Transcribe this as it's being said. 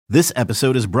This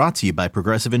episode is brought to you by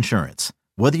Progressive Insurance.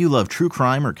 Whether you love true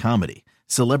crime or comedy,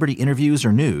 celebrity interviews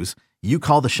or news, you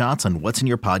call the shots on what's in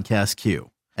your podcast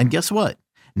queue. And guess what?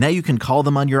 Now you can call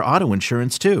them on your auto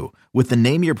insurance too with the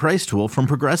Name Your Price tool from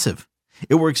Progressive.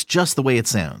 It works just the way it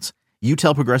sounds. You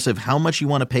tell Progressive how much you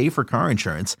want to pay for car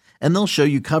insurance, and they'll show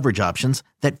you coverage options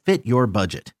that fit your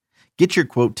budget. Get your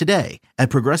quote today at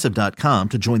Progressive.com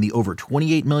to join the over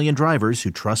 28 million drivers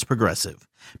who trust Progressive.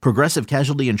 Progressive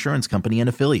Casualty Insurance Company and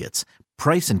Affiliates.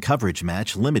 Price and coverage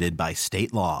match limited by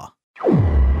state law.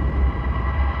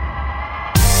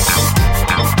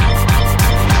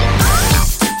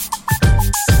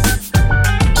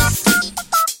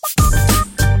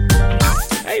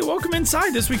 Hey, welcome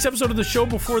inside this week's episode of the show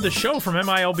before the show from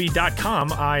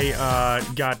MILB.com. I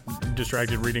got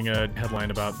distracted reading a headline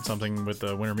about something with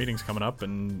the winter meetings coming up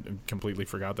and completely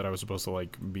forgot that I was supposed to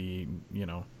be,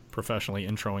 professionally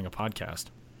introing a podcast.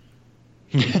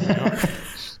 Do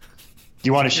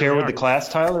you want to share with the class,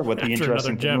 Tyler, what the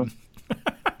interesting thing was?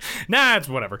 Nah, it's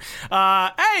whatever.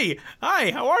 Hey,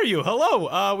 hi, how are you?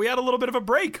 Hello. We had a little bit of a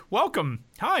break. Welcome.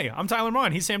 Hi, I'm Tyler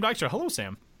Mon. He's Sam Dykstra. Hello,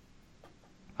 Sam.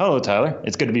 Hello, Tyler.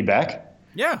 It's good to be back.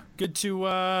 Yeah, good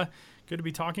to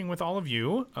be talking with all of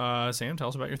you. Sam, tell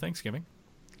us about your Thanksgiving.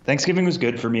 Thanksgiving was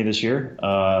good for me this year.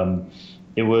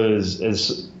 It was,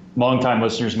 as longtime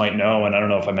listeners might know, and I don't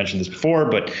know if I mentioned this before,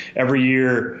 but every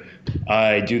year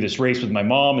I do this race with my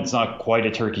mom. It's not quite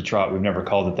a turkey trot. We've never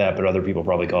called it that, but other people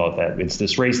probably call it that. It's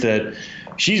this race that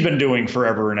she's been doing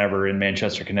forever and ever in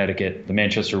Manchester, Connecticut, the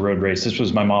Manchester Road Race. This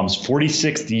was my mom's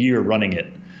 46th year running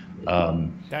it.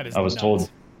 That is I was nuts. told.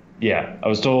 Yeah, I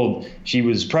was told she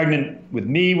was pregnant with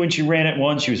me when she ran it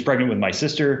once. She was pregnant with my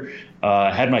sister,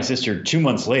 had my sister 2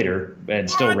 months later, and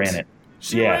still ran it.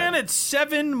 She ran it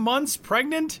 7 months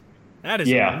pregnant? That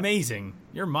is amazing.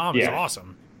 Your mom is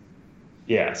awesome.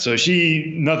 Yeah, so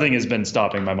nothing has been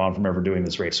stopping my mom from ever doing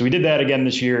this race. So we did that again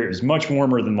this year. It was much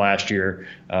warmer than last year.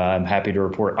 I'm happy to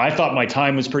report. I thought my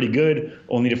time was pretty good,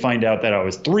 only to find out that I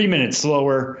was 3 minutes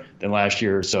slower than last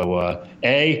year. So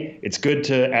A, it's good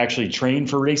to actually train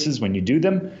for races when you do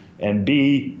them. And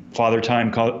B, father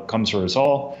time comes for us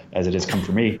all, as it has come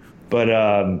for me. But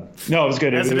no, it was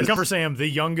good. As it has come for Sam, the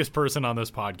youngest person on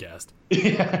this podcast.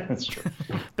 Yeah, that's true.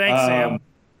 Thanks, Sam.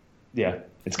 Yeah.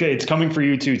 It's good. It's coming for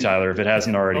you too, Tyler, if it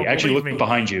hasn't already. Actually, look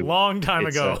behind you. Long time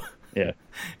ago. Yeah.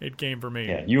 It came for me.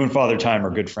 Yeah, you and Father Time are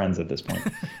good friends at this point,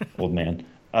 old man.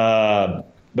 But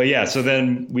yeah, so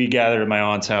then we gathered at my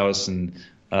aunt's house, and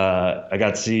I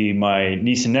got to see my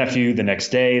niece and nephew the next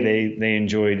day. They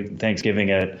enjoyed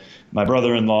Thanksgiving at my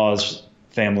brother-in-law's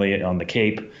family on the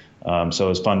Cape. So it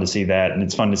was fun to see that. And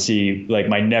it's fun to see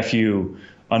my nephew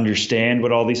understand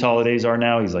what all these holidays are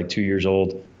now. He's 2 years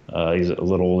old. He's a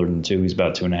little older than 2. He's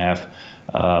about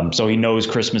 2.5. So he knows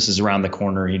Christmas is around the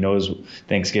corner. He knows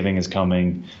Thanksgiving is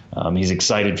coming. He's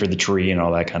excited for the tree and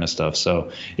all that kind of stuff.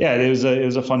 So yeah, it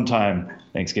was a fun time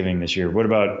Thanksgiving this year. What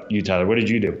about you, Tyler? What did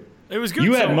you do? It was good.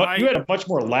 You had a much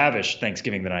more lavish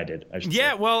Thanksgiving than I did, I should say.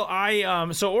 Yeah,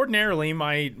 well, so ordinarily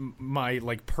my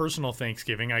personal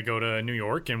Thanksgiving, I go to New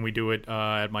York and we do it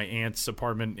at my aunt's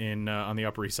apartment on the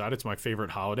Upper East Side. It's my favorite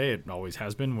holiday. It always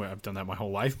has been. I've done that my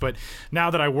whole life. But now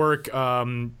that I work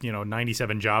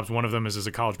 97 jobs, one of them is as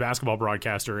a college basketball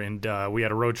broadcaster, and we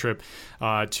had a road trip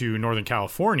to Northern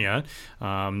California,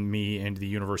 me and the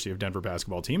University of Denver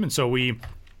basketball team, and so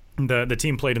the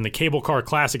team played in the Cable Car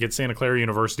Classic at Santa Clara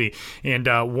University, and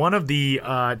one of the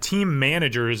team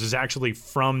managers is actually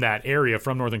from that area,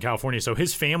 from Northern California. So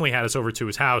his family had us over to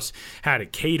his house, had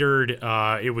it catered.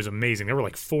 It was amazing. There were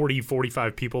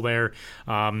 45 people there,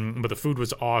 but the food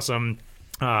was awesome.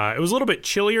 It was a little bit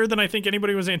chillier than I think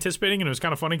anybody was anticipating, and it was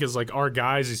kind of funny because our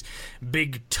guys, these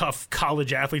big, tough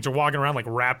college athletes, are walking around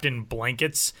wrapped in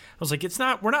blankets. I was like,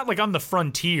 we're not on the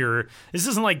frontier. This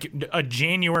isn't like a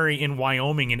January in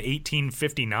Wyoming in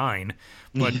 1859.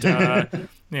 But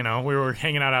we were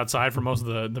hanging out outside for most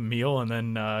of the meal, and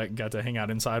then got to hang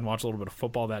out inside and watch a little bit of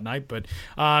football that night. But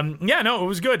it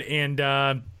was good, and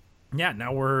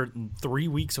now we're 3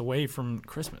 weeks away from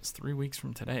Christmas. 3 weeks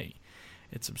from today.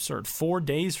 It's absurd. 4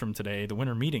 days from today, the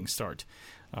winter meetings start,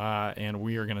 and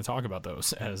we are going to talk about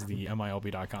those as the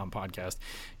MILB.com podcast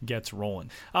gets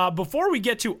rolling. Before we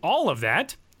get to all of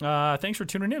that, thanks for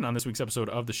tuning in on this week's episode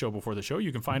of The Show Before the Show.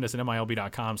 You can find us at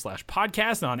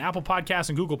MILB.com/podcast and on Apple Podcasts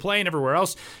and Google Play and everywhere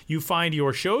else you find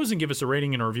your shows, and give us a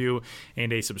rating and a review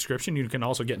and a subscription. You can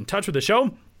also get in touch with the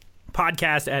show.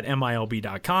 podcast at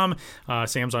MILB.com.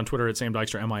 Sam's on Twitter at Sam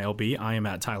Dykstra MILB. I am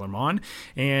at Tyler Mon.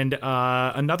 And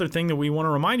another thing that we want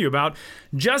to remind you about,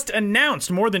 just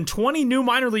announced more than 20 new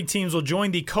minor league teams will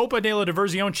join the Copa de la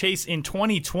Diversión Chase in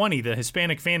 2020. The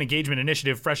Hispanic Fan Engagement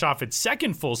Initiative, fresh off its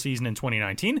second full season in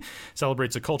 2019,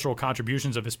 celebrates the cultural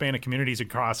contributions of Hispanic communities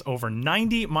across over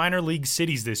 90 minor league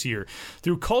cities this year.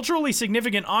 Through culturally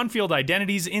significant on-field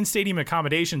identities, in-stadium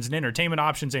accommodations and entertainment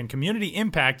options, and community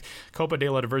impact, Copa de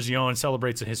la Diversión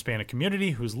celebrates a Hispanic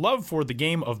community whose love for the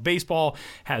game of baseball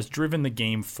has driven the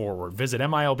game forward. Visit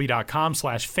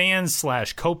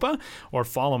MILB.com/fans/Copa or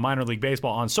follow Minor League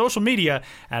Baseball on social media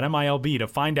at MILB to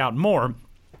find out more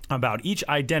about each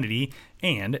identity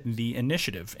and the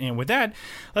initiative. And with that,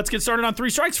 let's get started on Three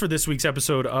Strikes for this week's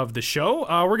episode of the show.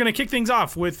 We're going to kick things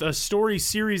off with a story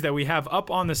series that we have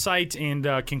up on the site and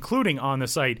concluding on the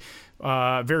site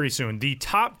very soon. The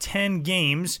top 10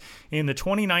 games in the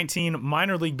 2019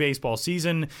 minor league baseball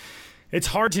season. It's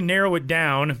hard to narrow it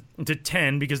down to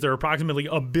 10 because there are approximately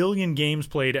a billion games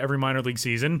played every minor league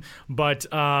season. But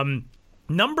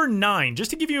number 9,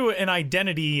 just to give you an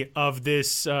identity of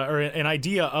this, or an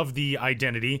idea of the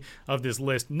identity of this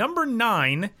list, number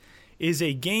 9 is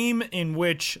a game in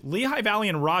which Lehigh Valley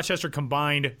and Rochester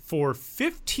combined for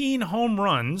 15 home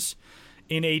runs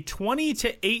in a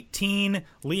 20-18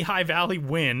 Lehigh Valley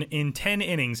win in 10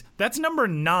 innings. That's number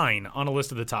 9 on a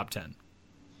list of the top 10.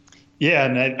 Yeah,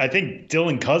 and I think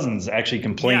Dylan Cousins actually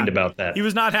complained about that. He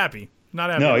was not happy.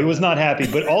 No, he was not happy.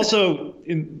 But also,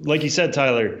 like you said,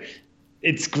 Tyler,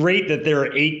 it's great that there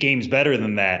are 8 games better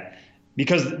than that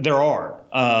because there are.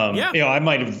 I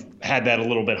might have had that a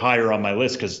little bit higher on my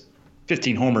list because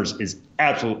 15 homers is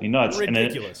absolutely nuts.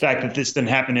 Ridiculous. And the fact that this didn't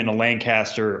happen in a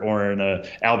Lancaster or in a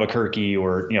Albuquerque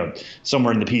or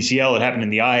somewhere in the PCL, it happened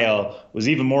in the IL, was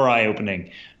even more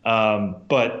eye-opening.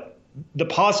 But the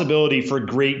possibility for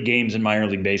great games in minor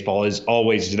league baseball is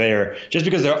always there, just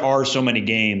because there are so many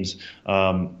games.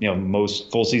 Most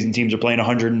full season teams are playing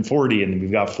 140, and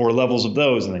we've got 4 levels of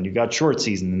those, and then you've got short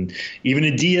season, and even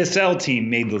a DSL team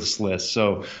made this list.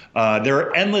 So there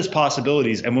are endless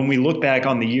possibilities. And when we look back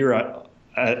on the year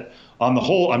on the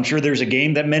whole, I'm sure there's a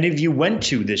game that many of you went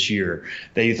to this year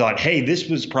that you thought, hey, this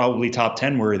was probably top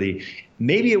 10 worthy.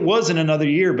 Maybe it was in another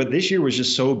year, but this year was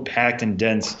just so packed and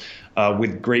dense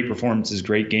with great performances,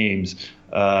 great games,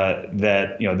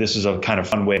 that this is a kind of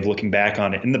fun way of looking back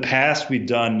on it. In the past, we've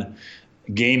done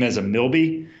game as a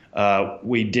Milby.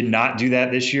 We did not do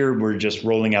that this year. We're just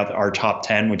rolling out our top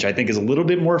 10, which I think is a little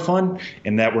bit more fun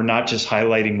in that we're not just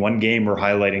highlighting one game, we're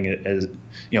highlighting it as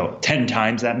 10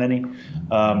 times that many.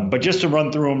 But just to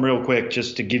run through them real quick,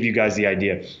 just to give you guys the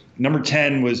idea. Number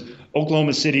 10 was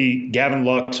Oklahoma City. Gavin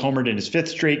Lux homered in his 5th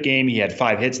straight game. He had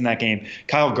 5 hits in that game.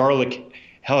 Kyle Garlick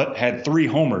had 3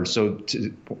 homers. So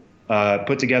to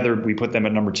put together, we put them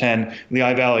at number 10.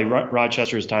 Lehigh Valley,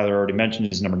 Rochester, as Tyler already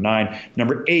mentioned, is number 9.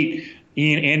 Number 8,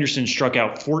 Ian Anderson struck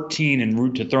out 14 en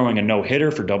route to throwing a no-hitter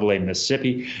for AA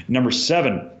Mississippi. Number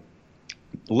 7,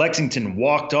 Lexington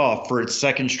walked off for its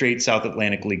 2nd straight South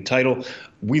Atlantic League title.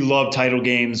 We love title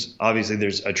games. Obviously,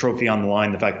 there's a trophy on the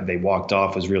line. The fact that they walked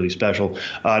off was really special.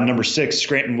 Number 6,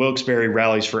 Scranton Wilkes-Barre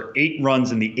rallies for 8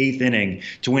 runs in the 8th inning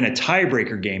to win a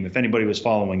tiebreaker game. If anybody was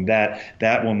following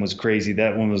that one was crazy.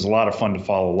 That one was a lot of fun to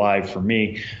follow live for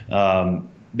me.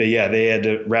 But yeah, they had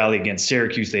to rally against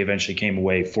Syracuse. They eventually came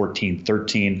away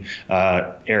 14-13.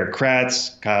 Eric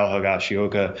Kratz, Kyle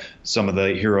Higashioka, some of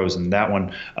the heroes in that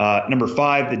one. Number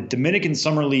 5, the Dominican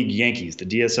Summer League Yankees, the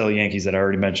DSL Yankees that I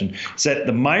already mentioned, set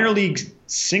the minor league's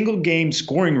single game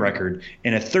scoring record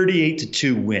in a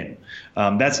 38-2 win.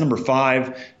 That's number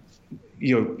 5.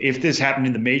 If this happened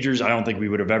in the majors, I don't think we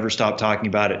would have ever stopped talking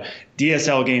about it.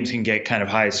 DSL games can get kind of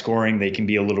high scoring. They can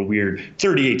be a little weird.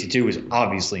 38-2 is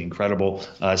obviously incredible,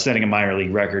 setting a minor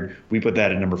league record. We put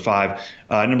that at number 5.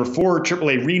 Number 4,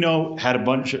 AAA Reno had a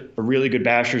bunch of really good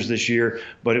bashers this year,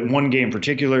 but in one game in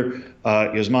particular,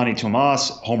 Yosmani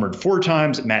Tomas homered 4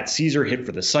 times. Matt Caesar hit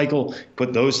for the cycle.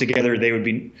 Put those together, they would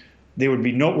be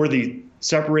noteworthy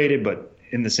separated, but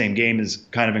in the same game is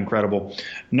kind of incredible.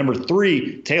 Number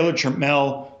 3, Taylor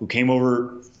Trammell, who came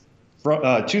over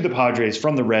to the Padres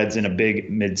from the Reds in a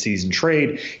big midseason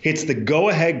trade, hits the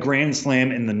go-ahead grand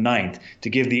slam in the 9th to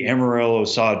give the Amarillo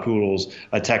Sod Poodles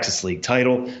a Texas League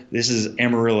title. This is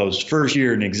Amarillo's first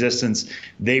year in existence.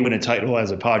 They win a title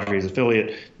as a Padres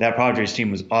affiliate. That Padres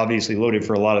team was obviously loaded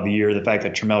for a lot of the year. The fact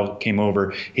that Trammell came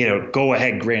over, hit a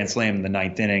go-ahead grand slam in the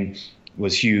 9th inning,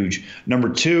 was huge. Number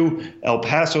 2, El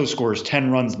Paso scores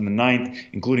 10 runs in the 9th,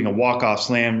 including a walk-off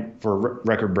slam for a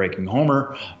record-breaking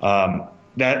homer.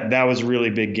 That was a really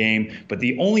big game. But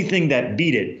the only thing that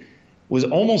beat it was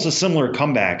almost a similar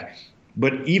comeback.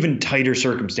 but even tighter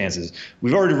circumstances.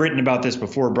 We've already written about this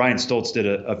before. Brian Stoltz did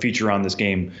a feature on this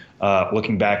game,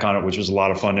 looking back on it, which was a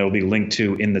lot of fun. It'll be linked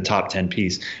to in the top 10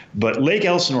 piece. But Lake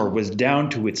Elsinore was down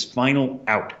to its final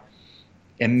out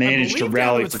and managed to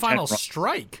rally for 10 final runs.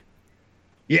 Strike.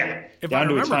 Yeah, if down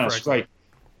to its final correctly.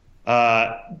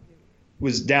 strike.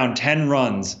 Was down 10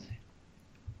 runs,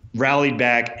 rallied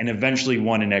back, and eventually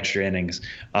won in extra innings.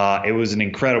 It was an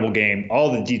incredible game.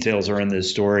 All the details are in this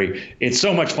story. It's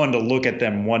so much fun to look at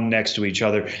them one next to each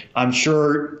other. I'm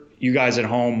sure you guys at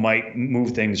home might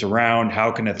move things around.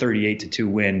 How can a 38-2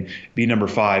 win be number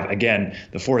 5? Again,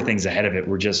 the 4 things ahead of it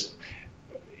were just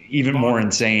even more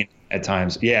insane at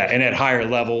times. Yeah, and at higher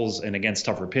levels and against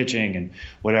tougher pitching and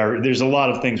whatever. There's a lot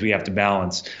of things we have to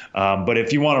balance. But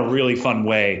if you want a really fun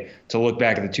way to look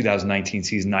back at the 2019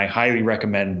 season, I highly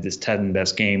recommend this 10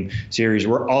 Best Game series.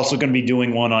 We're also going to be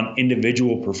doing one on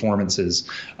individual performances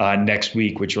next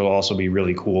week, which will also be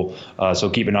really cool. So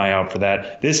keep an eye out for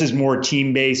that. This is more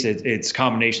team-based. It's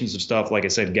combinations of stuff, like I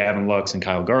said, Gavin Lux and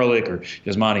Kyle Garlick, or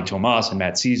Yasmani Tomas and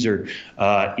Matt Caesar,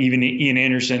 even Ian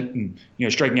Anderson,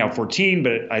 striking out 14,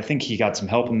 but I think he got some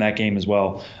help in that game as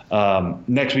well.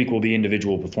 Next week will be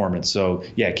individual performance. So,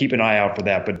 yeah, keep an eye out for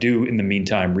that. But do, in the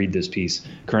meantime, read this piece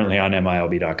currently on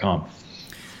MILB.com.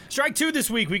 Strike 2 this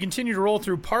week. We continue to roll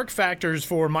through park factors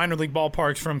for minor league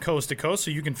ballparks from coast to coast, so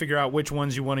you can figure out which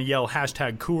ones you want to yell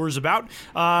 #Coors about.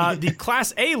 The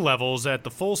Class A levels at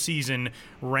the full season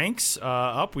ranks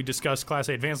up. We discussed Class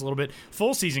A Advanced a little bit.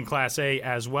 Full season Class A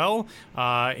as well.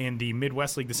 In the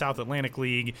Midwest League, the South Atlantic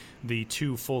League, the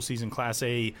 2 full season Class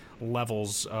A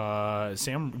levels.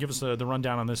 Sam, give us the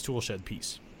rundown on this toolshed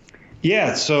piece.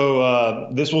 Yeah, so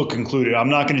this will conclude it. I'm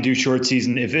not going to do short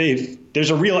season. If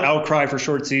there's a real outcry for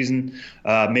short season,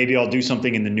 maybe I'll do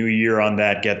something in the new year on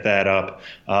that, get that up.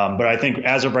 But I think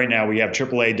as of right now, we have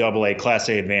AAA, AA, Class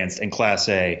A Advanced, and Class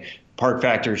A park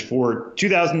factors for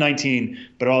 2019,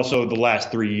 but also the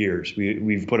last 3 years.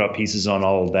 We've put up pieces on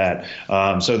all of that.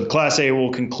 So the Class A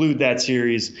will conclude that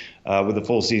series with the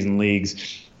full season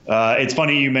leagues. It's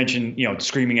funny you mentioned,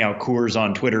 screaming out Coors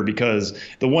on Twitter, because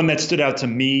the one that stood out to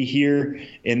me here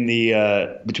in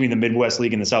the between the Midwest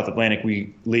League and the South Atlantic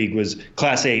League was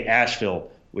Class A Asheville,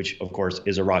 which of course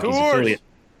is a Rockies affiliate.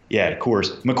 Yeah,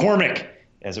 Coors, McCormick,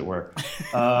 as it were.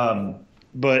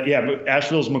 But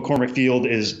Asheville's McCormick Field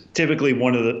is typically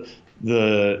one of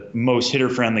the most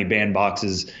hitter-friendly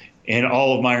bandboxes in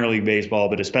all of minor league baseball,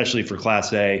 but especially for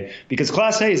Class A, because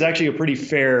Class A is actually a pretty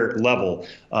fair level.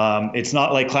 It's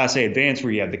not like Class A Advanced,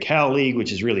 where you have the Cal League,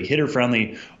 which is really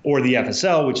hitter-friendly, or the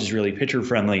FSL, which is really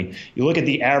pitcher-friendly. You look at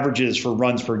the averages for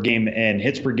runs per game and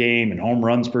hits per game and home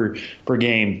runs per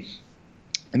game.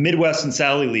 The Midwest and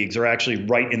Sally leagues are actually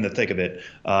right in the thick of it.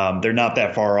 They're not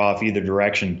that far off either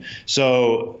direction.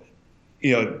 So,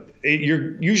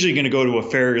 you're usually going to go to a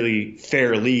fairly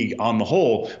fair league on the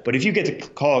whole. But if you get to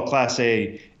call Class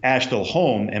A Asheville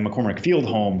home and McCormick Field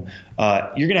home,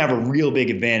 you're going to have a real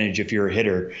big advantage if you're a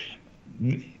hitter.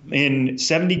 In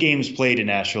 70 games played in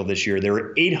Asheville this year, there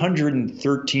were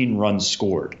 813 runs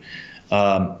scored.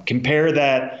 Compare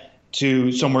that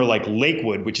to somewhere like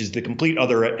Lakewood, which is the complete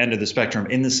other end of the spectrum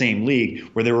in the same league,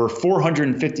 where there were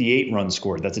 458 runs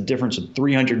scored. That's a difference of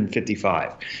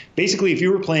 355. Basically, if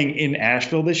you were playing in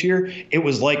Asheville this year, it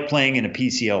was like playing in a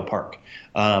PCL park.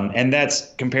 And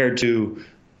that's compared to,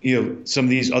 some of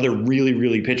these other really,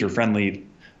 really pitcher-friendly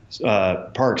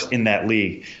parks in that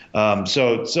league.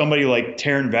 So somebody like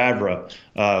Taryn Vavra,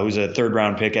 who's a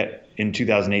third-round pick in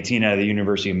 2018 out of the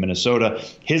University of Minnesota,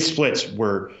 his splits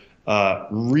were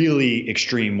really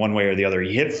extreme one way or the other.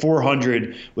 He hit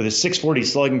 400 with a 640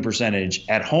 slugging percentage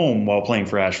at home while playing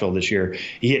for Asheville this year.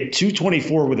 He hit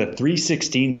 224 with a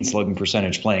 316 slugging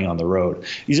percentage playing on the road.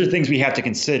 These are things we have to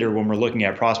consider when we're looking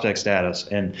at prospect status.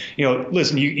 And,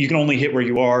 listen, you can only hit where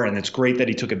you are, and it's great that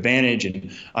he took advantage.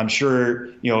 And I'm sure,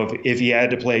 if he had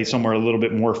to play somewhere a little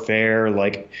bit more fair,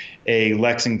 like a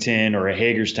Lexington or a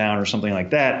Hagerstown or something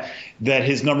like that, that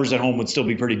his numbers at home would still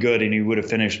be pretty good, and he would have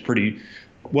finished pretty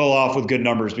well off with good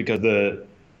numbers, because the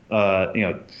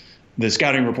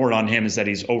scouting report on him is that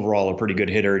he's overall a pretty good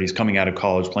hitter, and he's coming out of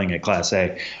college playing at Class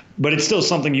A. But it's still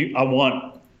something I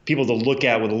want people to look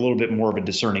at with a little bit more of a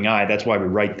discerning eye. That's why we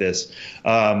write this.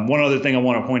 One other thing I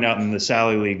want to point out in the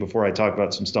Sally League before I talk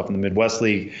about some stuff in the Midwest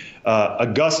League,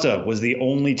 Augusta was the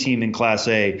only team in Class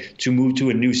A to move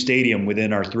to a new stadium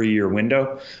within our 3-year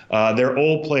window. Their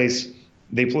old place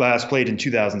They last played in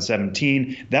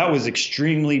 2017. That was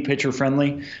extremely pitcher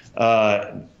friendly.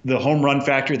 The home run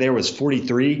factor there was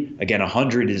 43. Again,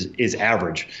 100 is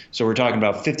average. So we're talking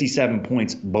about 57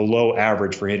 points below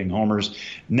average for hitting homers.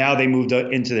 Now they moved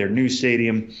into their new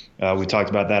stadium. We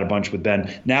talked about that a bunch with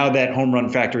Ben. Now that home run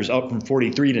factor is up from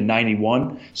 43 to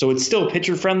 91. So it's still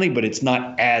pitcher friendly, but it's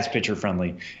not as pitcher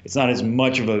friendly. It's not as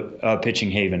much of a pitching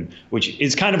haven, which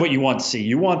is kind of what you want to see.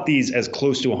 You want these as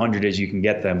close to 100 as you can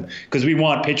get them, because we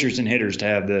want pitchers and hitters to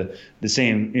have the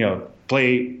same,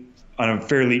 play on a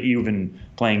fairly even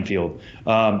playing field.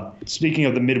 Speaking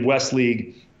of the Midwest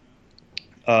League,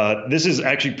 this is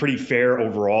actually pretty fair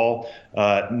overall.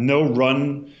 No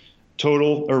run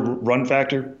total or run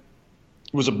factor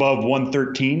was above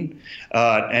 113,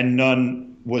 and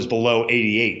none was below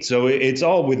 88. So it's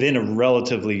all within a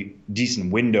relatively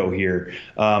decent window here.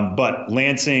 But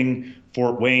Lansing,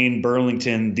 Fort Wayne,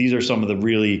 Burlington, these are some of the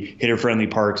really hitter-friendly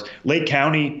parks. Lake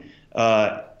County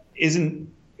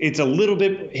it's a little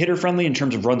bit hitter-friendly in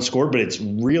terms of runs scored, but it's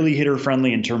really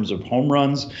hitter-friendly in terms of home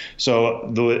runs. So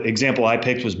the example I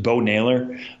picked was Bo Naylor,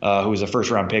 who was a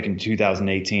first-round pick in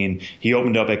 2018. He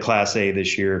opened up at Class A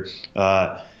this year.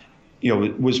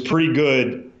 Was pretty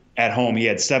good at home. He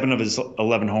had 7 of his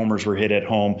 11 homers were hit at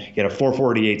home. He had a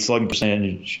 448 slugging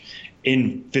percentage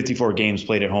in 54 games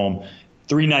played at home,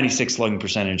 396 slugging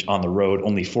percentage on the road,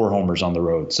 only 4 homers on the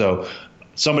road. So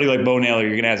somebody like Bo Naylor,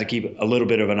 you're going to have to keep a little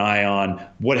bit of an eye on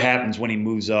what happens when he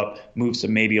moves to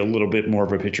maybe a little bit more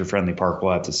of a pitcher-friendly park.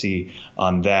 We'll have to see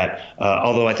on that.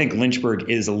 Although I think Lynchburg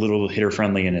is a little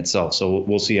hitter-friendly in itself, so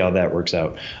we'll see how that works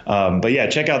out. But yeah,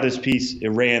 check out this piece. It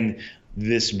ran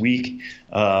this week.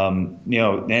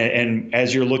 And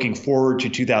as you're looking forward to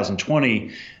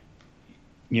 2020,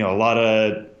 a lot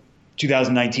of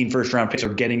 2019 first-round picks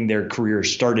are getting their career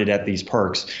started at these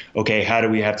parks. Okay, how do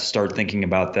we have to start thinking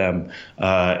about them,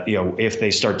 if they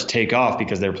start to take off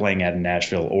because they're playing at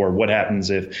Nashville? Or what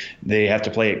happens if they have to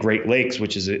play at Great Lakes,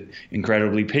 which is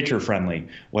incredibly pitcher-friendly?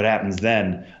 What happens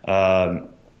then?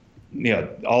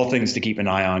 All things to keep an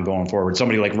eye on going forward.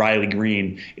 Somebody like Riley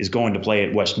Green is going to play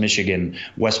at West Michigan.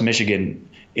 West Michigan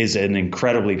is an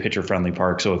incredibly pitcher-friendly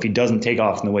park. So if he doesn't take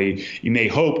off in the way you may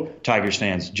hope, Tigers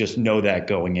fans just know that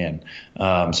going in.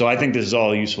 So I think this is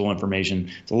all useful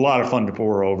information. It's a lot of fun to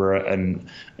pour over, and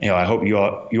I hope you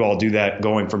all do that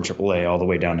going from AAA all the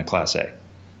way down to Class A.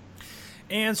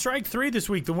 And strike 3 this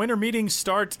week. The winter meetings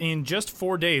start in just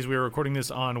 4 days. We are recording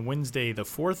this on Wednesday the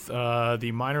 4th.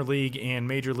 The minor league and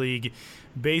major league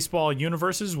baseball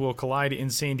universes will collide in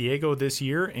San Diego this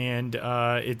year, and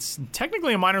it's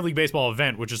technically a minor league baseball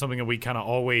event, which is something that we kind of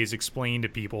always explain to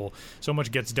people. So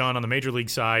much gets done on the major league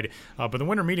side, but the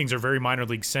winter meetings are very minor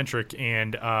league centric,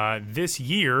 and this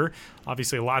year,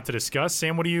 obviously a lot to discuss.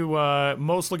 Sam, what are you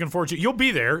most looking forward to? You'll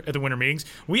be there at the winter meetings.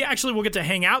 We actually will get to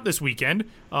hang out this weekend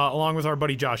along with our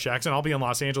buddy Josh Jackson. I'll be in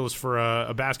Los Angeles for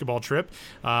a basketball trip.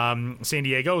 San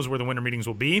Diego is where the winter meetings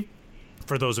will be.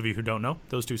 For those of you who don't know,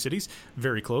 those two cities,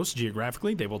 very close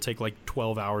geographically. They will take like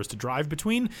 12 hours to drive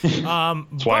between.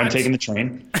 That's why I'm taking the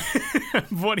train.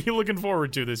 What are you looking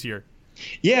forward to this year?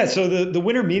 Yeah, so the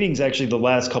winter meetings actually the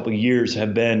last couple of years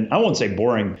have been, I won't say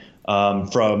boring,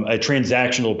 from a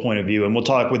transactional point of view. And we'll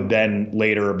talk with Ben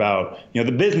later about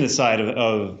the business side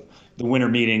of the winter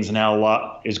meetings and how a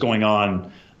lot is going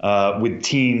on with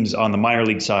teams on the minor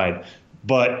league side.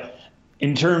 But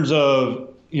in terms of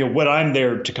what I'm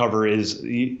there to cover is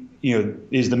the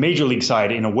major league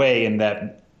side in a way, in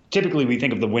that typically we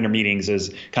think of the winter meetings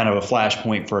as kind of a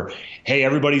flashpoint for, hey,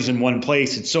 everybody's in one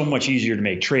place. It's so much easier to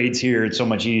make trades here. It's so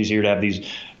much easier to have these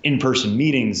in-person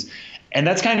meetings. And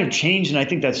that's kind of changed. And I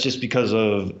think that's just because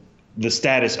of the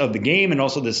status of the game and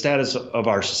also the status of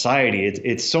our society.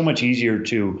 It's so much easier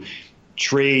to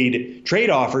trade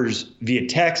offers via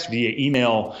text, via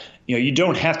email. You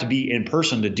don't have to be in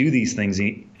person to do these things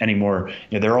anymore.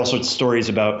 There are all sorts of stories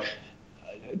about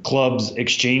clubs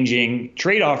exchanging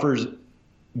trade offers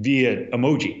via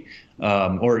emoji,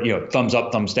 or thumbs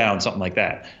up, thumbs down, something like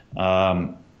that.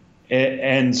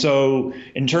 And so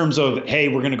in terms of, hey,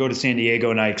 we're going to go to San Diego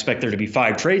and I expect there to be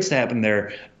 5 trades to happen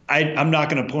there, I'm not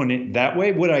going to put it that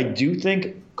way. What I do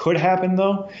think could happen,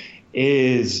 though,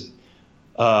 is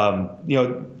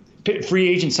free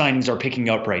agent signings are picking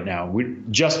up right now.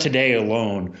 Just today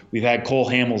alone, we've had Cole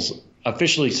Hamels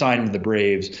officially signed with the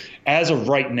Braves. As of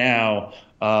right now,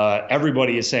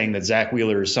 everybody is saying that Zach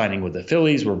Wheeler is signing with the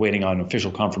Phillies. We're waiting on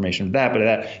official confirmation of that,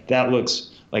 but that looks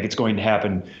like it's going to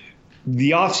happen.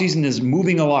 The offseason is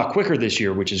moving a lot quicker this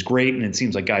year, which is great, and it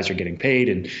seems like guys are getting paid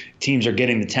and teams are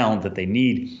getting the talent that they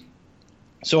need.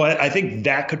 So I think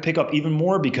that could pick up even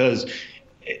more, because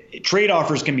trade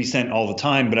offers can be sent all the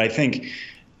time, but I think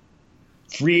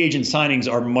free agent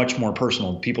signings are much more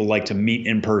personal. People like to meet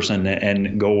in person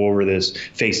and go over this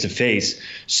face to face.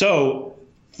 So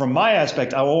from my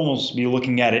aspect, I'll almost be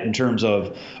looking at it in terms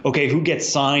of, okay, who gets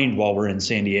signed while we're in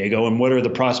San Diego, and what are the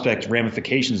prospect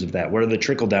ramifications of that? What are the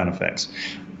trickle down effects?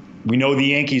 We know the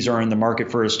Yankees are in the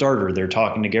market for a starter. They're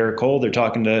talking to Garrett Cole. They're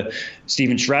talking to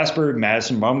Steven Strasburg.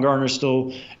 Madison Bumgarner's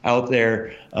still out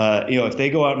there. If they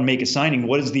go out and make a signing,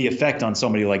 what is the effect on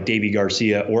somebody like Davy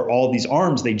Garcia or all these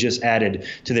arms they just added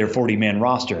to their 40-man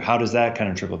roster? How does that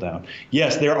kind of trickle down?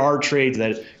 Yes, there are trades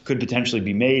that could potentially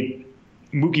be made.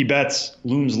 Mookie Betts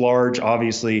looms large,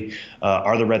 obviously.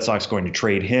 Are the Red Sox going to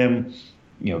trade him?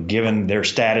 Given their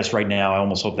status right now, I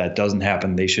almost hope that doesn't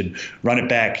happen. They should run it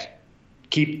back,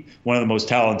 keep one of the most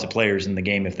talented players in the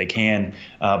game if they can.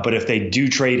 But if they do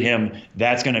trade him,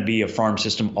 that's going to be a farm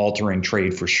system altering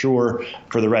trade for sure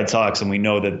for the Red Sox. And we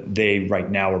know that they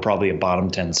right now are probably a bottom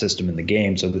 10 system in the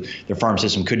game. So their farm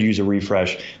system could use a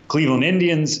refresh. Cleveland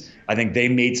Indians, I think they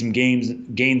made some gains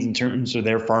in terms of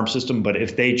their farm system. But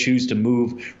if they choose to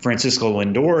move Francisco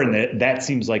Lindor, and that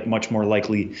seems like much more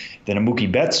likely than a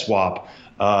Mookie Betts swap,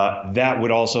 that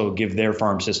would also give their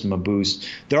farm system a boost.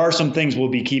 There are some things we'll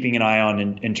be keeping an eye on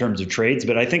in terms of trades,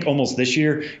 but I think almost this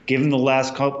year, given the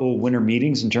last couple winter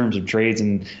meetings in terms of trades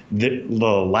and the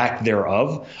lack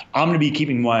thereof, I'm going to be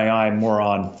keeping my eye more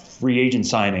on free agent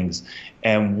signings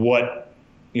and what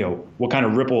kind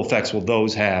of ripple effects will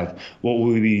those have, what will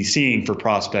we be seeing for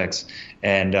prospects,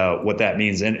 and what that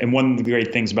means. And one of the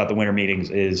great things about the winter meetings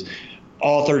is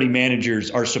all 30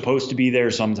 managers are supposed to be there.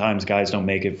 Sometimes guys don't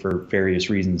make it for various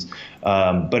reasons.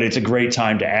 But it's a great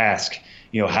time to ask,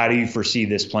 how do you foresee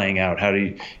this playing out? How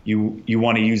do you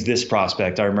want to use this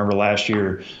prospect? I remember last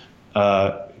year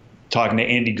talking to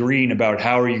Andy Green about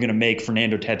how are you going to make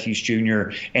Fernando Tatis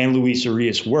Jr. and Luis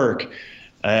Urias work,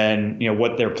 and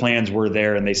what their plans were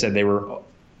there. And they said they were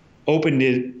open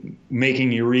to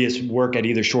making Urias work at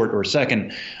either short or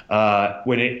second,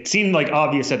 when it seemed like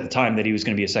obvious at the time that he was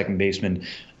going to be a second baseman.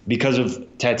 Because of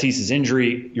Tatis's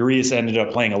injury, Urias ended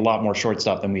up playing a lot more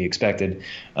shortstop than we expected.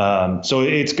 So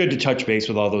it's good to touch base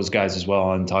with all those guys as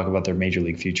well and talk about their major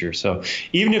league future. So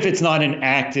even if it's not an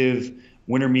active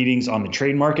winter meetings on the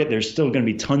trade market, there's still going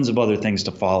to be tons of other things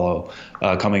to follow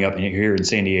coming up here in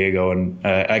San Diego. And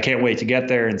I can't wait to get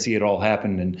there and see it all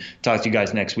happen and talk to you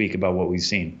guys next week about what we've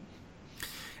seen.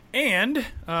 And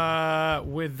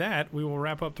with that, we will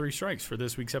wrap up Three Strikes for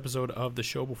this week's episode of The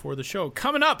Show Before the Show.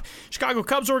 Coming up, Chicago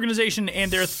Cubs organization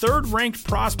and their third-ranked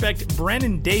prospect,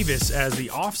 Brennen Davis, as the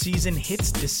offseason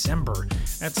hits December.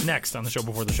 That's next on The Show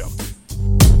Before the Show.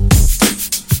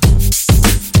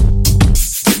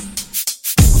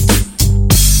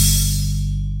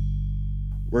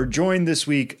 We're joined this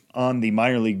week on the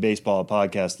Minor League Baseball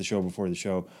podcast, The Show Before the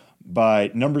Show, by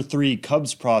number 3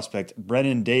 Cubs prospect,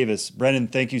 Brennen Davis. Brennen,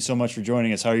 thank you so much for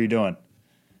joining us. How are you doing?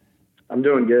 I'm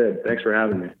doing good. Thanks for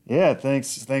having me. Yeah,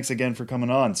 thanks again for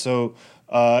coming on. So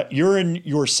you're in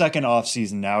your second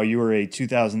offseason now. You were a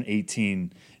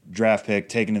 2018 draft pick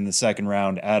taken in the second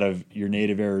round out of your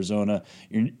native Arizona.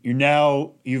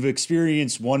 You've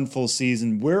experienced one full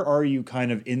season. Where are you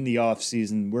kind of in the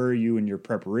offseason? Where are you in your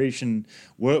preparation?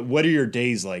 What are your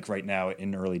days like right now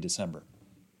in early December?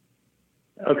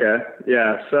 Okay.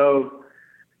 Yeah. So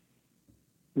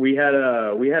we had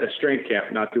a strength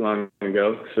camp not too long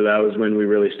ago. So that was when we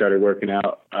really started working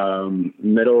out.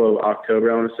 Middle of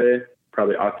October, I want to say,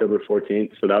 probably October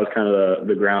 14th. So that was kind of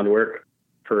the groundwork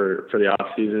for the off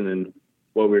season and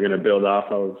what we were going to build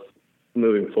off of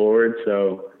moving forward.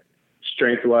 So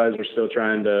strength wise, we're still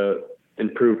trying to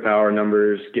improve power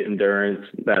numbers, get endurance,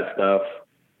 that stuff.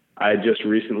 I just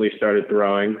recently started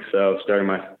throwing. So starting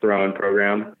my throwing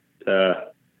program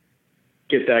to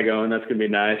get that going. That's going to be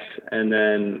nice. And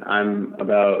then I'm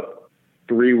about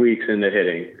 3 weeks into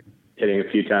hitting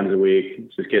a few times a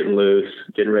week, just getting loose,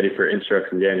 getting ready for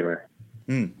instructs in January.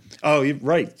 Oh,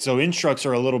 right. So instructs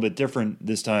are a little bit different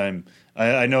this time.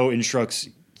 I know instructs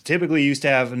typically used to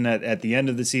happen at the end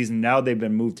of the season. Now they've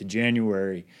been moved to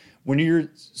January. When you're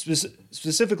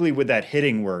specifically with that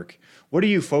hitting work, what are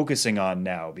you focusing on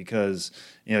now? Because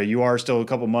you are still a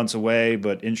couple months away,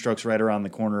 but instructs right around the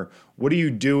corner. What are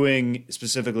you doing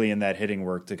specifically in that hitting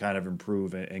work to kind of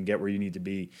improve and get where you need to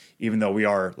be, even though we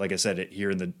are, like I said, here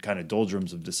in the kind of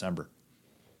doldrums of December?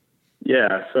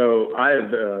 Yeah, so I have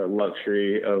the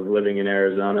luxury of living in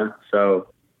Arizona,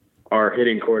 so our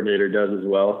hitting coordinator does as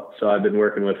well. So I've been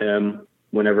working with him.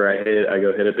 Whenever I hit, I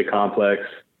go hit at the complex,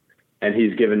 and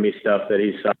he's given me stuff that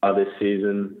he saw this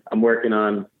season. I'm working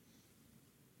on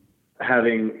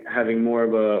having more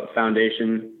of a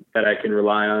foundation that I can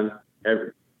rely on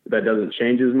that doesn't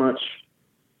change as much.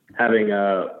 Having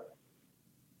a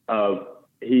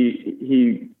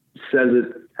he says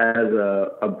it as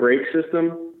a brake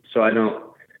system, so I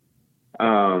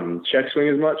don't check swing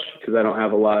as much because I don't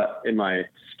have a lot in my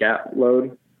scat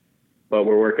load. But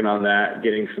we're working on that,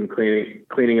 getting some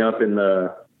cleaning up in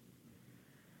the.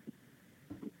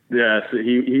 Yeah, so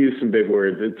he used some big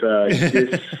words. It's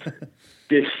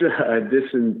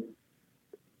and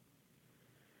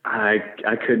I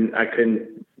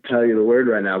couldn't tell you the word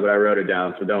right now, but I wrote it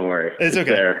down, so don't worry. It's okay.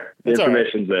 There. The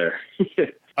information's there.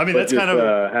 I mean, that's just, kind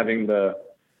of having the.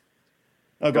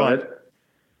 Oh, go ahead.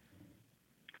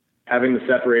 Having the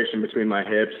separation between my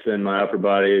hips and my upper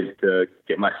body to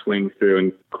get my swing through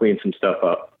and clean some stuff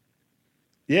up.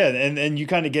 Yeah, and you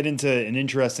kind of get into an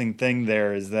interesting thing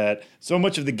there is that so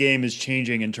much of the game is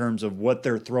changing in terms of what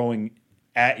they're throwing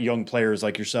at young players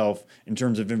like yourself in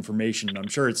terms of information. I'm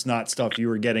sure it's not stuff you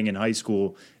were getting in high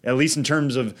school, at least in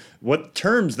terms of what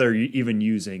terms they're even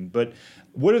using. But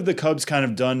what have the Cubs kind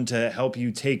of done to help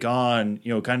you take on,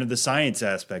 kind of the science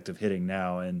aspect of hitting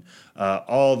now and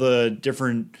all the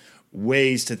different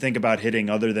ways to think about hitting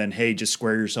other than, hey, just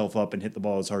square yourself up and hit the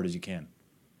ball as hard as you can?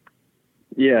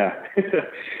 Yeah,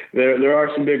 there are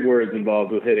some big words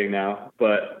involved with hitting now,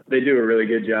 but they do a really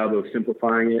good job of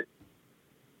simplifying it.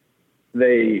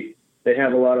 They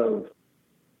have a lot of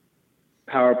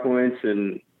PowerPoints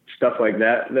and stuff like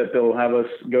that they'll have us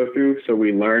go through, so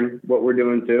we learn what we're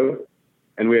doing too.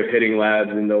 And we have hitting labs,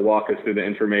 and they'll walk us through the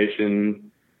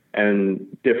information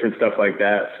and different stuff like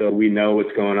that, so we know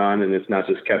what's going on and it's not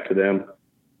just kept to them.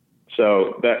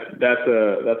 So that's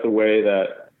a way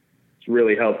that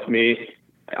really helped me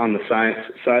on the science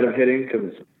side of hitting,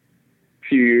 because a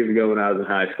few years ago when I was in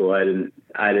high school, I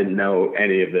didn't know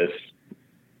any of this.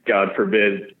 God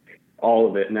forbid all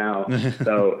of it now.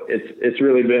 So it's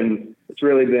really been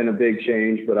a big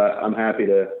change, but I'm happy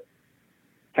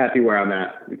where I'm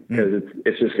at because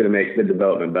it's just going to make the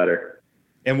development better.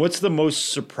 And what's the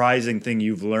most surprising thing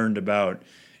you've learned about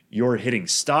your hitting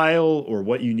style or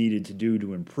what you needed to do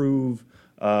to improve?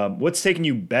 What's taken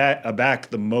you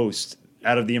aback the most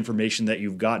out of the information that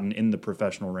you've gotten in the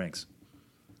professional ranks?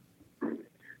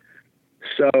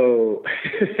 So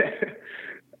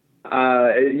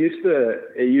it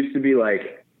used to be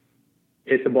like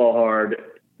hit the ball hard,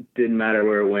 didn't matter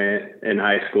where it went in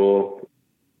high school.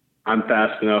 I'm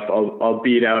fast enough. I'll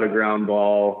beat out a ground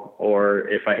ball, or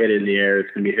if I hit it in the air, it's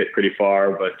going to be hit pretty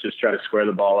far, but just try to square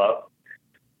the ball up.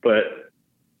 But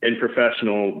in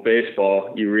professional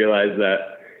baseball, you realize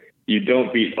that you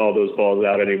don't beat all those balls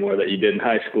out anymore that you did in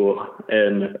high school.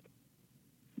 And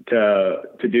to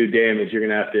do damage, you're going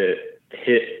to have to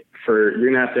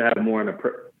you're going to have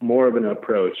more of an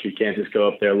approach. You can't just go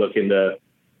up there looking to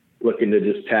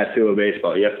just tattoo a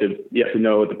baseball. You have to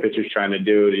know what the pitcher's trying to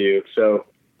do to you. So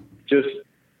just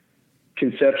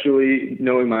conceptually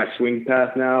knowing my swing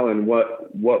path now and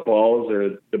what balls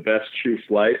are the best true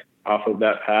flight off of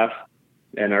that path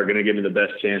and are going to give me the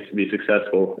best chance to be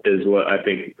successful is what I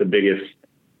think the biggest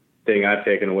thing I've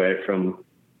taken away from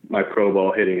my pro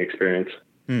ball hitting experience.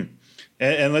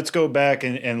 And let's go back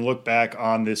and look back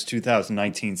on this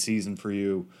 2019 season for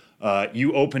you.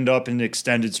 You opened up in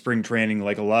extended spring training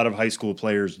like a lot of high school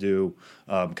players do,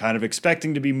 kind of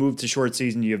expecting to be moved to short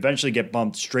season. You eventually get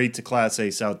bumped straight to Class A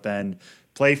South Bend,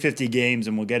 play 50 games,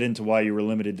 and we'll get into why you were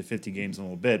limited to 50 games in a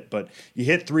little bit. But you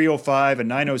hit 305, a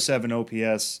 907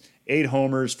 OPS, 8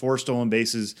 homers, 4 stolen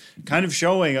bases, kind of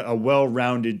showing a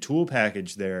well-rounded tool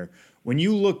package there. When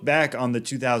you look back on the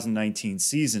 2019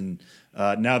 season,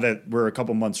 now that we're a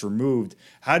couple months removed,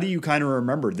 how do you kind of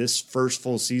remember this first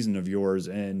full season of yours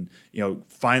and,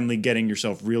 finally getting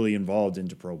yourself really involved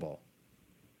into pro ball?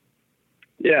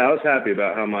 Yeah, I was happy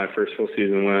about how my first full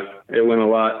season went. It went a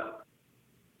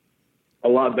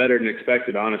lot better than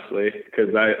expected, honestly,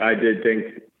 because I did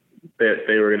think that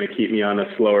they were going to keep me on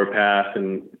a slower path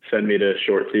and send me to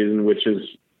short season, which is,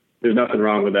 there's nothing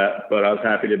wrong with that. But I was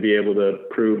happy to be able to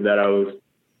prove that I was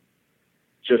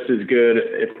just as good,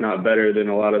 if not better, than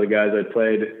a lot of the guys I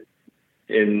played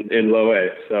in low A.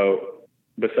 So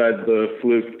besides the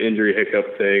fluke injury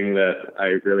hiccup thing that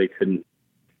I really couldn't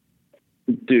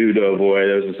do to avoid,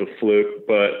 it was just a fluke.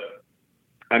 But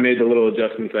I made the little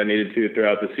adjustments I needed to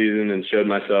throughout the season and showed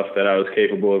myself that I was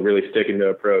capable of really sticking to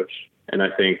approach. And I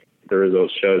think the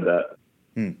results showed that.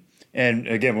 And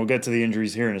again, we'll get to the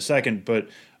injuries here in a second, but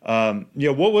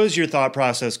what was your thought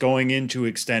process going into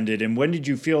extended, and when did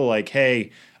you feel like,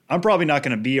 hey, I'm probably not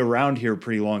going to be around here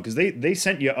pretty long? Because they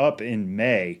sent you up in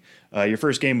May. Your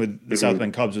first game with the South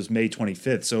Bend Cubs was May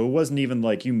 25th, so it wasn't even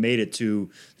like you made it to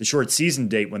the short season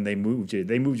date when they moved you.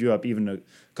 They moved you up even a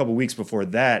couple weeks before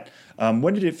that.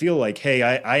 When did it feel like, hey,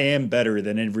 I am better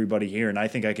than everybody here, and I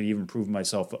think I could even prove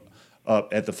myself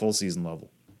up at the full season level?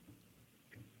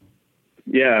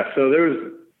 Yeah,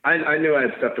 so I knew I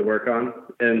had stuff to work on,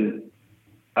 and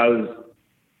I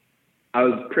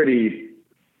was pretty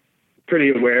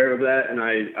aware of that, and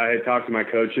I had talked to my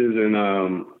coaches,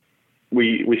 and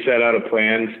we set out a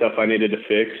plan, stuff I needed to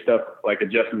fix, stuff like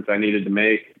adjustments I needed to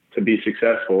make to be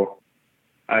successful.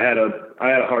 I had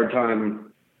a hard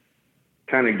time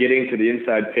kind of getting to the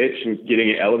inside pitch and getting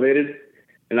it elevated,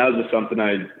 and that was just something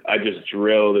I just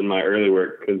drilled in my early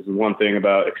work, because one thing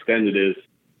about extended is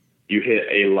you hit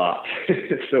a lot.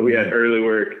 So we had early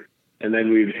work, and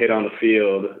then we'd hit on the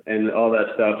field, and all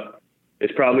that stuff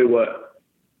is probably what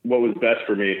was best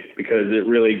for me, because it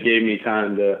really gave me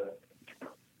time to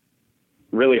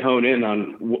really hone in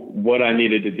on what I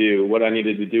needed to do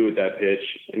with that pitch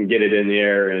and get it in the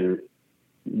air, and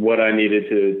what I needed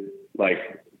to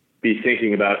be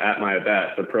thinking about at my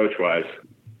at-bats approach wise.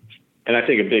 And I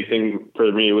think a big thing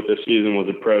for me with this season was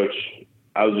approach.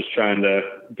 I was just trying to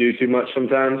do too much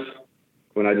sometimes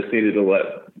when I just needed to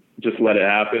let it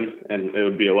happen, and it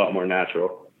would be a lot more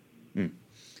natural.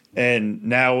 And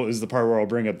now is the part where I'll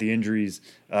bring up the injuries.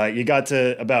 You got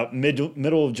to about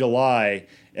middle of July,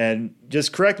 and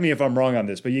just correct me if I'm wrong on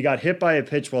this, but you got hit by a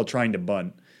pitch while trying to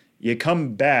bunt. You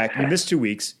come back, you miss 2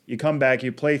 weeks, you come back,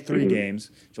 you play 3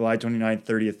 games, July 29th,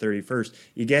 30th, 31st.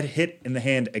 You get hit in the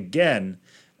hand again,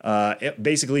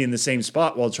 basically in the same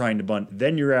spot while trying to bunt.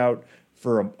 Then you're out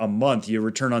for a month. You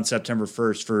return on September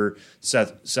 1st for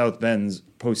South Bend's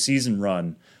postseason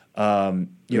run.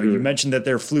 You mentioned that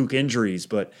they're fluke injuries,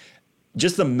 but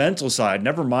just the mental side,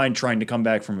 never mind trying to come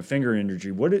back from a finger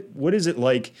injury. What is it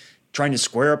like trying to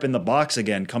square up in the box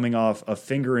again, coming off a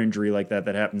finger injury like that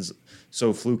happens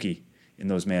so fluky in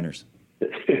those manners?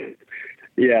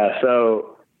 Yeah,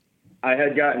 so I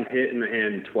had gotten hit in the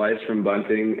hand twice from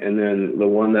bunting, and then the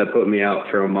one that put me out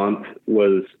for a month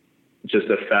was just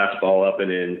a fastball up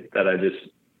and in that I just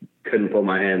couldn't pull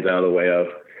my hands out of the way of.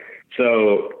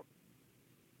 So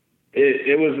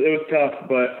it was tough,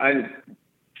 but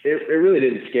it really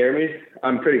didn't scare me.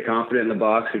 I'm pretty confident in the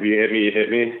box. If you hit me, you hit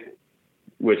me,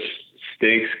 which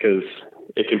stinks because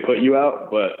it can put you out,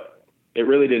 but it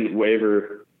really didn't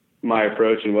waver my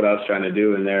approach and what I was trying to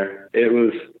do in there. I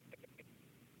was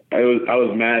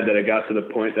mad that it got to the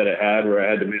point that it had where I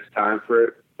had to miss time for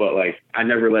it, but I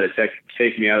never let it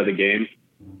take me out of the game.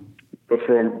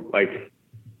 Before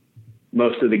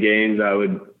most of the games, I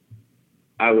would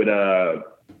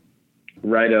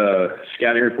write a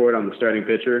scouting report on the starting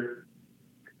pitcher,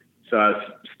 so I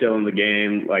was still in the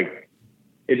game.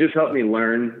 It just helped me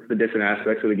learn the different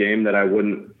aspects of the game that I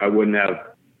wouldn't have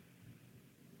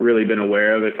really been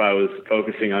aware of if I was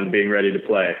focusing on being ready to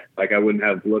play. I wouldn't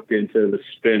have looked into the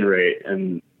spin rate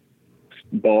and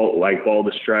ball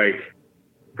to strike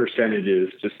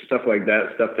percentages, just stuff like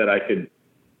that, stuff that I could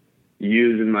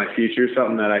use in my future,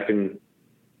 something that I can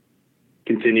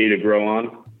continue to grow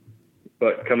on.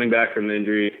 But coming back from the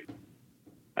injury,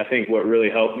 I think what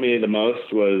really helped me the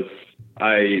most was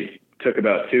I took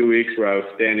about 2 weeks where I was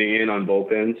standing in on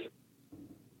bullpens,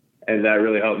 and that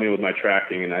really helped me with my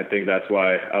tracking. And I think that's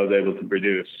why I was able to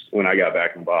produce when I got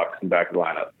back in the box and back in the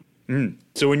lineup.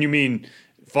 So when you mean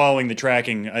following the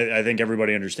tracking, I think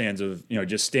everybody understands of,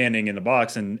 just standing in the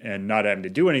box and not having to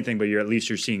do anything, but at least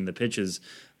you're seeing the pitches.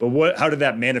 But how did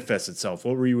that manifest itself?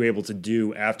 What were you able to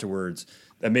do afterwards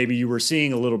that maybe you were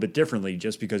seeing a little bit differently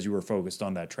just because you were focused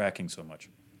on that tracking so much?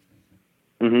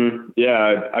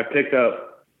 Yeah, I picked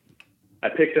up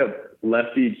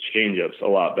lefty changeups a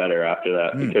lot better after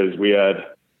that, because we had,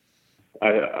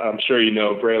 I'm sure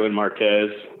Braylon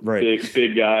Marquez, right.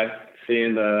 big guy,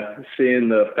 seeing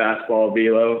the fastball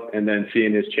velo and then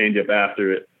seeing his changeup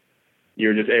after it.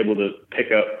 You're just able to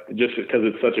pick up, just because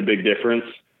it's such a big difference.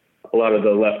 A lot of the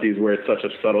lefties where it's such a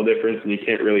subtle difference and you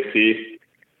can't really see,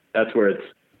 that's where it's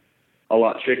a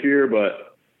lot trickier.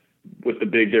 But with the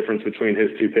big difference between his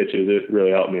two pitches, it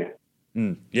really helped me.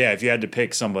 Yeah, if you had to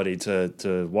pick somebody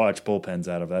to watch bullpens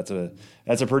out of,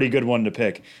 that's a pretty good one to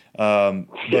pick.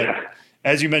 But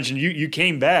as you mentioned, you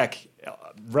came back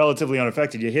relatively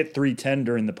unaffected. You hit .310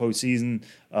 during the postseason.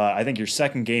 I think your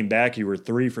second game back, you were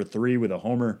 3 for 3 with a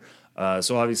homer.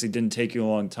 So obviously didn't take you a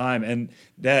long time. And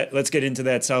let's get into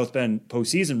that South Bend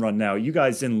postseason run now. You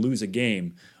guys didn't lose a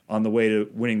game on the way to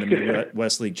winning the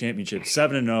Midwest League Championship,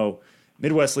 7-0.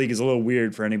 Midwest League is a little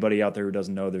weird for anybody out there who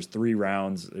doesn't know. There's 3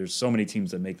 rounds. There's so many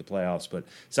teams that make the playoffs, but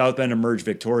South Bend emerged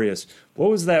victorious.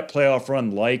 What was that playoff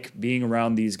run like, being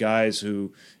around these guys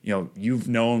who, you've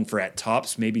known for at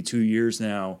tops maybe 2 years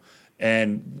now?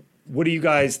 And what do you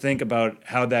guys think about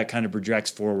how that kind of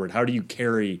projects forward? How do you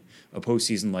carry a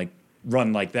postseason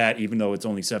run like that, even though it's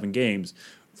only 7 games,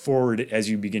 forward as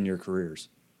you begin your careers?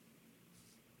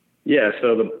 Yeah,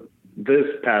 so this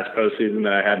past postseason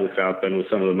that I had with South Bend was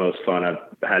some of the most fun I've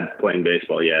had playing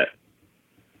baseball yet.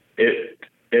 It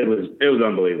was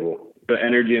unbelievable. The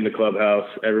energy in the clubhouse,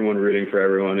 everyone rooting for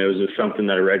everyone. It was just something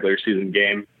that a regular season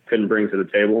game couldn't bring to the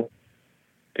table.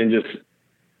 And just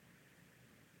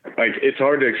like, it's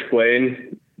hard to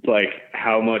explain like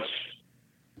how much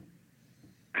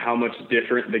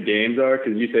different the games are,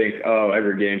 because you think, oh,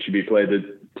 every game should be played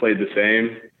the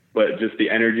same, but just the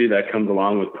energy that comes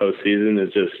along with postseason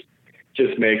is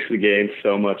just makes the game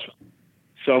so much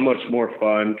more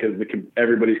fun, because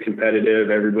everybody's competitive,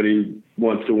 everybody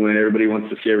wants to win, everybody wants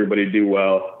to see everybody do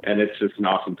well, and it's just an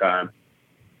awesome time.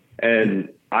 And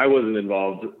I wasn't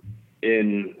involved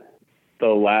in the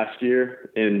last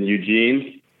year in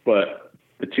Eugene, but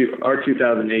our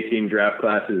 2018 draft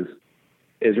class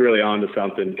is really on to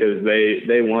something, because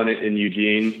they won it in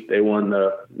Eugene. They won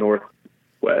the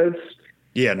Northwest.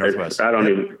 Yeah, Northwest.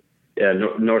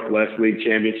 Northwest League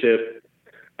Championship.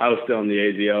 I was still in the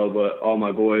AZL, but all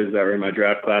my boys that were in my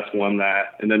draft class won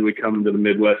that. And then we come to the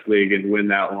Midwest League and win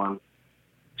that one.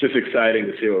 Just exciting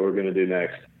to see what we're going to do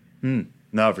next.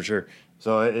 No, for sure.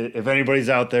 So if anybody's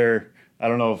out there, I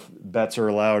don't know if bets are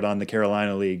allowed on the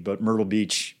Carolina League, but Myrtle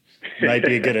Beach might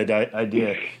be a good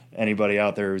idea. Anybody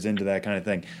out there who's into that kind of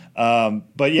thing.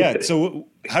 But yeah, so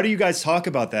how do you guys talk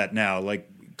about that now? Like,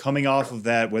 coming off of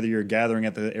that, whether you're gathering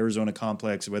at the Arizona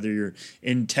complex, whether you're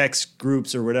in text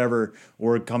groups or whatever,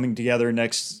 or coming together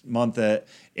next month at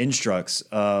Instructs,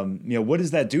 what does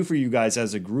that do for you guys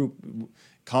as a group,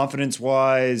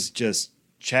 confidence-wise, just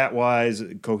chat-wise,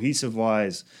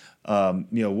 cohesive-wise?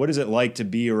 What is it like to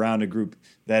be around a group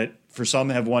that, for some,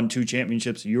 have won 2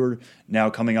 championships? You're now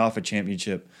coming off a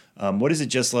championship. What is it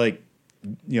just like,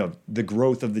 the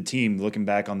growth of the team looking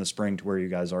back on the spring to where you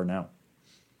guys are now?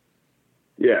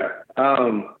 Yeah.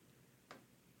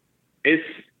 It's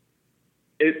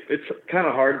kind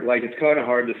of hard. Like, it's kind of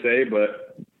hard to say,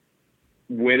 but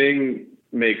winning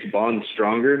makes bonds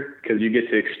stronger, because you get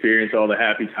to experience all the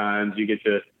happy times. You get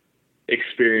to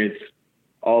experience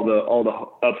all the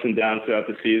ups and downs throughout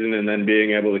the season, and then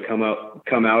being able to come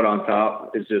out on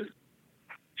top is just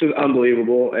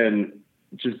unbelievable. And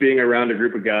just being around a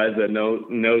group of guys that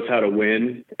knows how to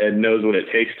win and knows what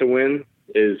it takes to win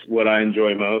is what I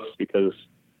enjoy most, because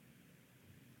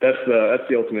that's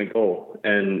the ultimate goal.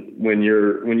 And when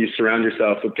you surround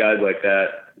yourself with guys like that,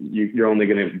 you're only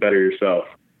going to better yourself.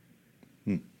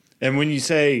 And when you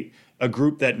say a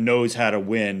group that knows how to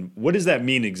win, what does that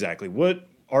mean exactly? What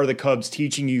are the Cubs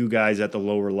teaching you guys at the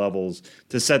lower levels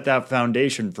to set that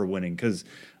foundation for winning? Because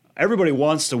everybody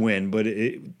wants to win, but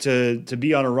to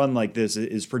be on a run like this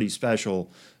is pretty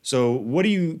special. So what do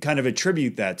you kind of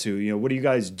attribute that to? What are you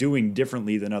guys doing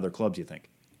differently than other clubs, you think?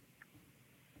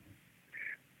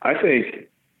 I think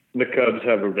the Cubs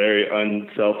have a very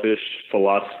unselfish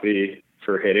philosophy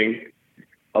for hitting.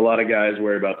 A lot of guys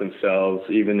worry about themselves,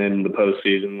 even in the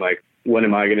postseason. Like, what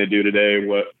am I going to do today?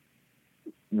 What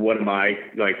am I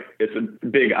like? It's a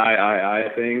big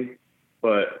I thing,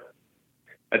 but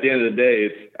at the end of the day,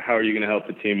 it's how are you going to help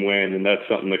the team win? And that's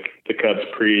something that the Cubs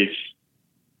preach.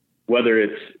 Whether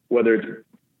it's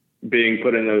being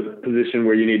put in a position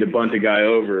where you need to bunt a guy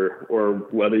over, or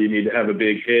whether you need to have a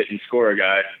big hit and score a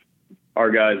guy, our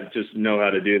guys just know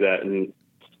how to do that and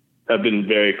have been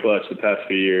very clutch the past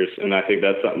few years. And I think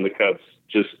that's something the Cubs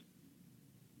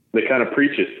they kind of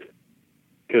preach it,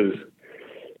 because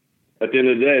at the end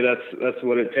of the day, that's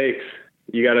what it takes.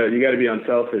 You gotta be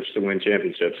unselfish to win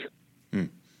championships.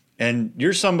 And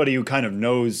you're somebody who kind of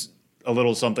knows a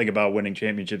little something about winning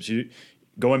championships.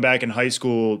 Going back in high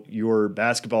school, your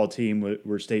basketball team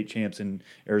were state champs in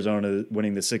Arizona,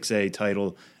 winning the 6A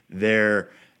title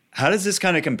there. How does this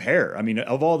kind of compare? I mean,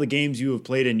 of all the games you have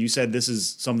played in, you said this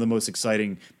is some of the most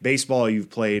exciting baseball you've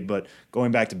played, but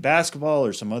going back to basketball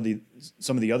or some of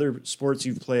the other sports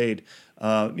you've played,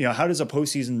 how does a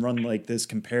postseason run like this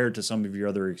compare to some of your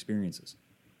other experiences?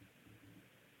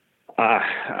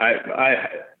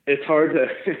 It's hard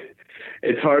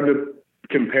to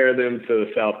compare them to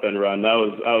the South Bend run. That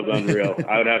was unreal.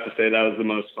 I would have to say that was the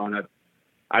most fun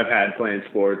I've had playing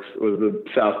sports, was the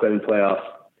South Bend playoffs.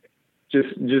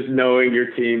 Just knowing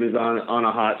your team is on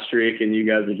a hot streak and you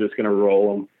guys are just going to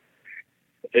roll them.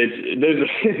 There's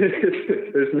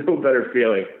no better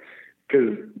feeling,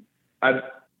 because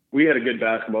we had a good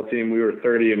basketball team. We were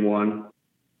 30-1,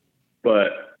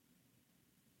 but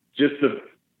just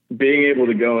being able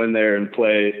to go in there and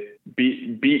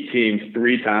beat teams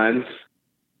 3 times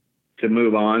to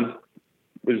move on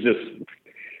was just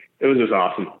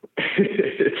awesome.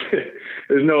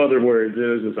 There's no other words. It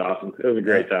was just awesome. It was a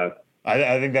great time.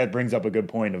 I think that brings up a good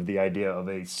point of the idea of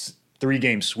a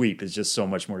 3-game sweep is just so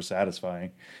much more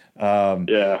satisfying.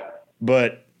 Yeah.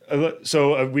 But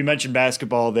so we mentioned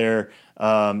basketball there.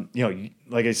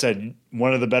 Like I said,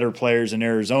 one of the better players in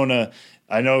Arizona.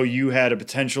 I know you had a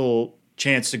potential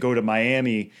chance to go to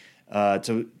Miami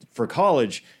for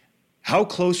college. How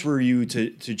close were you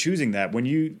to choosing that when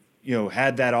you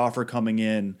had that offer coming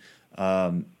in?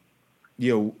 How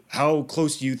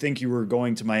close do you think you were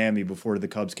going to Miami before the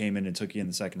Cubs came in and took you in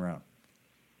the second round?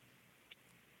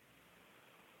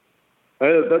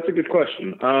 That's a good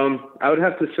question. I would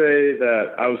have to say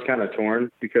that I was kind of torn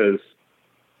because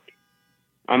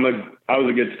I was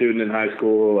a good student in high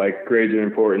school. Like, grades are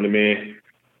important to me,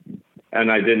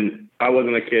 and I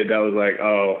wasn't a kid that was like,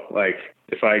 oh, like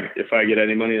if I get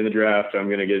any money in the draft, I'm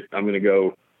gonna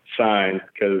go sign,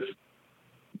 because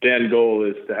the end goal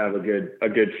is to have a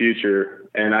good future,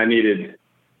 and I needed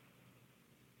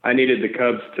the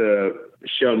Cubs to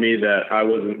show me that I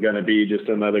wasn't going to be just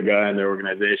another guy in their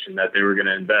organization, that they were going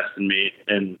to invest in me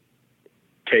and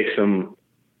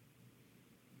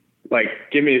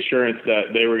give me assurance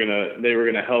that they were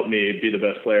going to help me be the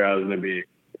best player I was going to be,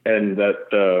 and that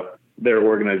their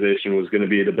organization was going to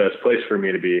be the best place for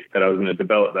me to be, that I was going to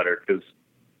develop better, because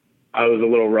I was a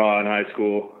little raw in high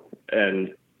school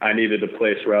and I needed a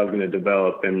place where I was going to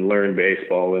develop and learn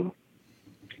baseball and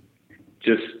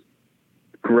just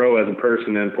grow as a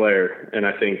person and player. And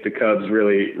I think the Cubs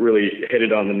really, really hit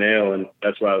it on the nail, and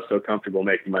that's why I was so comfortable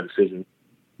making my decision.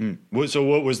 So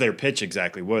what was their pitch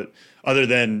exactly? What, other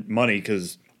than money,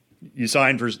 because you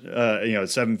signed for a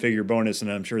 7-figure bonus,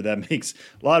 and I'm sure that makes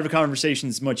a lot of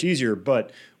conversations much easier. But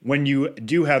when you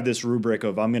do have this rubric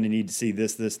of I'm going to need to see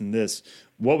this, this, and this,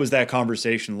 what was that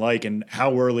conversation like, and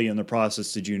how early in the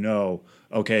process did you know,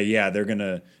 okay, yeah, they're going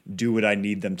to do what I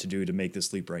need them to do to make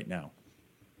this leap right now?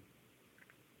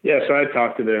 Yeah, so I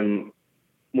talked to them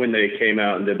when they came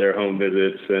out and did their home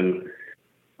visits, and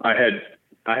I had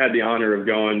the honor of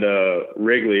going to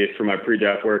Wrigley for my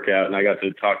pre-draft workout, and I got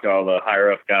to talk to all the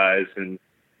higher up guys, and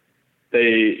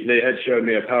they had showed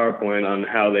me a PowerPoint on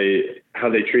how they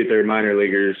treat their minor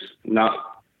leaguers,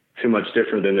 not too much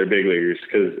different than their big leaguers,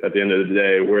 because at the end of the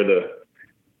day,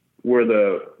 we're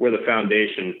the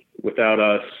foundation. Without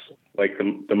us, like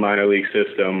the minor league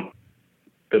system,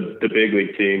 the big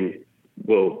league team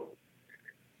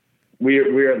we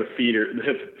are the feeder.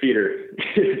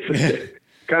 It's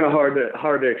kind of hard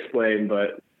to explain,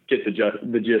 but get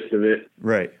the gist of it.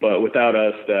 Right. But without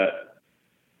us,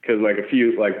 because not a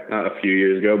few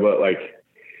years ago, but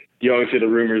you always hear the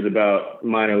rumors about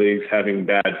minor leagues having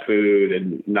bad food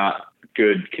and not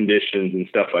good conditions and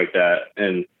stuff like that.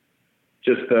 And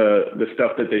just the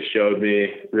stuff that they showed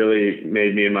me really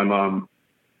made me and my mom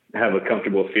have a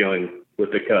comfortable feeling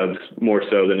with the Cubs, more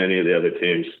so than any of the other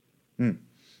teams.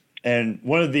 And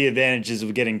one of the advantages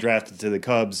of getting drafted to the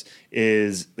Cubs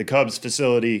is the Cubs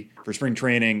facility for spring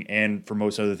training, and for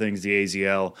most other things, the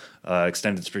AZL,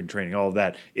 extended spring training, all of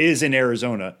that is in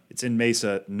Arizona. It's in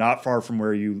Mesa, not far from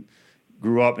where you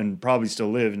grew up and probably still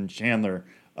live in Chandler.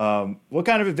 What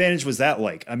kind of advantage was that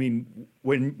like? I mean,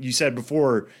 when you said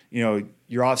before,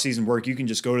 your off-season work, you can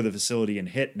just go to the facility and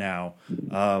hit now.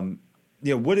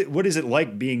 What is it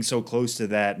like being so close to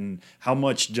that, and how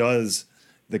much does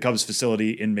the Cubs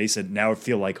facility in Mesa now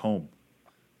feel like home?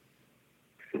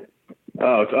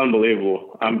 Oh, it's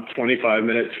unbelievable. I'm 25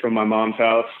 minutes from my mom's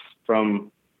house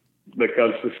from the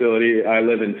Cubs facility. I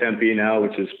live in Tempe now,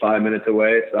 which is 5 minutes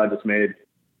away. So I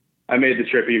made the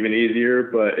trip even easier,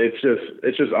 but it's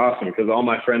just awesome because all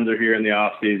my friends are here in the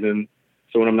off season.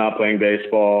 So when I'm not playing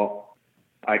baseball,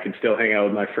 I can still hang out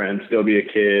with my friends, still be a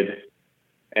kid,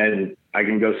 and I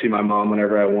can go see my mom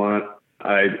whenever I want.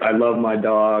 I love my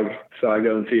dog, so I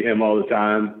go and see him all the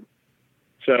time.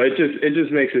 So it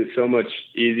just makes it so much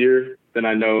easier than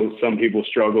I know some people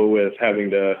struggle with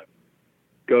having to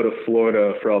go to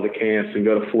Florida for all the camps and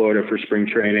go to Florida for spring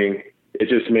training. It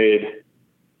just made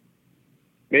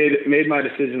my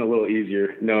decision a little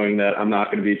easier, knowing that I'm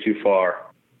not going to be too far.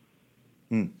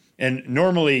 And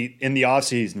normally in the off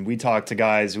season, we talk to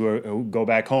guys who go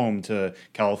back home to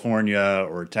California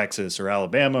or Texas or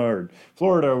Alabama or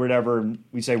Florida or whatever. And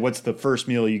we say, what's the first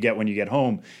meal you get when you get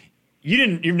home?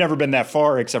 You've never been that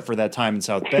far except for that time in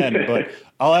South Bend. But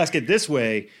I'll ask it this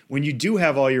way. When you do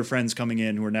have all your friends coming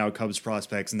in who are now Cubs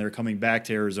prospects and they're coming back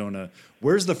to Arizona,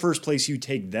 where's the first place you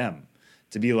take them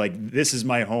to be like, this is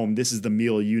my home, this is the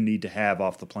meal you need to have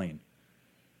off the plane?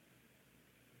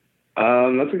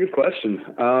 That's a good question.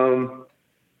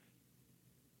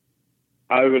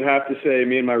 I would have to say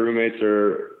me and my roommates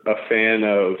are a fan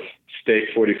of Steak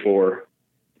 44.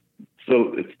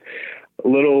 So it's a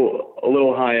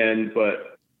little high end,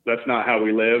 but that's not how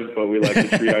we live, but we like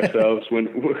to treat ourselves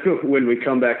when we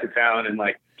come back to town and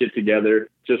like get together,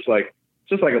 just like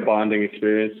a bonding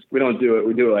experience. We don't do it.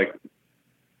 We do it like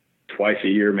twice a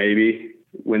year, maybe,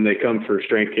 when they come for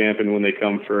strength camp and when they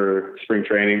come for spring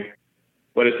training.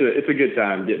 But it's a good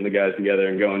time getting the guys together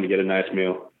and going to get a nice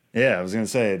meal. Yeah, I was going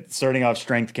to say, starting off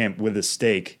strength camp with a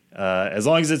steak, as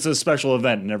long as it's a special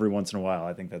event and every once in a while,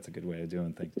 I think that's a good way of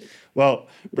doing things. Well,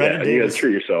 Brennen Davis, you got to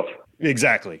treat yourself.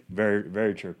 Exactly. Very,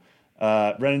 very true.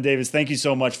 Brennen Davis, thank you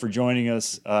so much for joining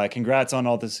us. Congrats on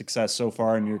all the success so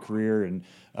far in your career, and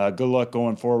good luck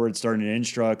going forward, starting at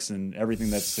Instructs and everything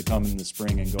that's to come in the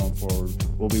spring and going forward.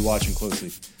 We'll be watching closely.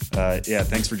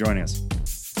 Thanks for joining us.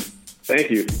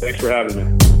 Thank you. Thanks for having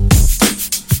me.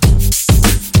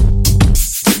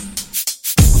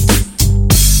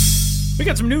 We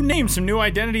got some new names, some new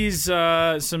identities,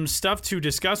 some stuff to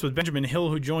discuss with Benjamin Hill,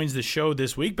 who joins the show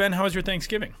this week. Ben, how was your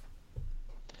Thanksgiving?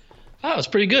 Oh, it's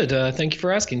pretty good. Thank you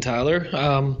for asking, Tyler.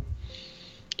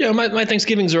 My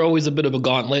Thanksgivings are always a bit of a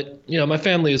gauntlet. My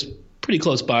family is pretty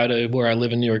close by to where I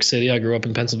live in New York City. I grew up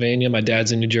in Pennsylvania. My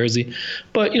dad's in New Jersey.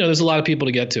 But, there's a lot of people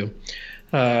to get to.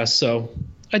 So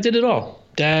I did it all.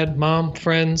 Dad, mom,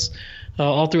 friends,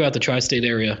 all throughout the tri-state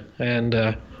area. And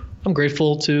I'm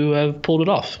grateful to have pulled it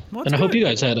off. Well, and I hope you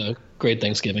guys had a great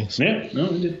Thanksgiving. Yeah, no,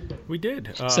 we did. We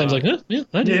did. Sam's like, yeah,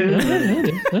 I did. I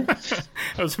did.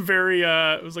 That was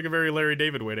it was like a very Larry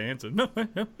David way to answer. No,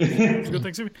 it's a good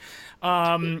Thanksgiving.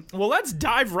 Well, let's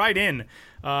dive right in.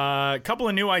 A couple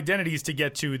of new identities to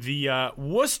get to. The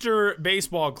Worcester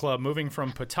Baseball Club moving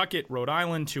from Pawtucket, Rhode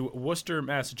Island to Worcester,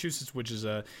 Massachusetts, which is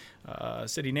a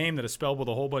city name that is spelled with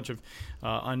a whole bunch of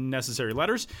unnecessary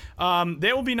letters.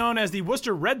 They will be known as the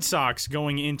Worcester Red Sox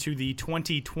going into the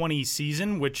 2020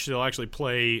 season, which they'll actually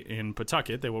play in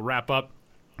Pawtucket. They will wrap up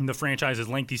the franchise's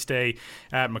lengthy stay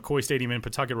at McCoy Stadium in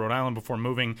Pawtucket, Rhode Island, before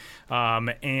moving.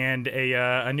 And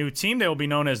a new team. They will be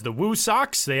known as the Woo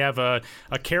Sox. They have a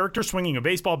character swinging a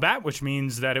baseball bat, which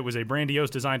means that it was a grandiose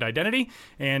designed identity.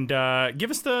 And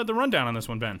give us the rundown on this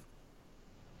one, Ben.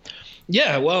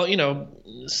 Yeah, well,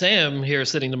 Sam here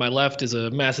sitting to my left is a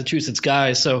Massachusetts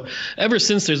guy. So ever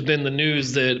since there's been the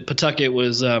news that Pawtucket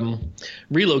was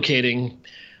relocating,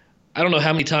 I don't know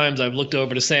how many times I've looked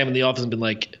over to Sam in the office and been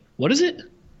like, what is it?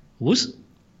 Worcester?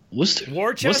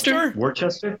 Worcester?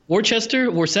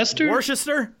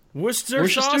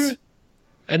 Sauce?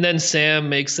 And then Sam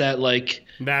makes that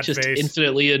just face.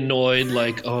 infinitely annoyed,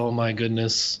 like, oh my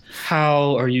goodness,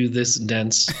 how are you this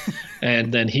dense?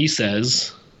 And then he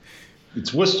says,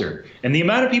 it's Worcester. And the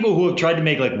amount of people who have tried to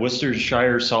make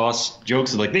Worcestershire sauce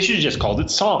jokes, they should have just called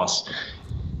it sauce,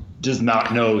 does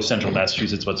not know Central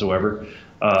Massachusetts whatsoever.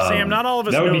 Sam, not all of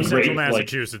us know Central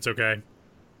Massachusetts, okay?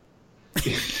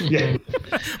 Yeah,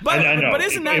 but I know. But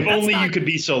isn't that? If only you could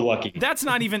be so lucky. That's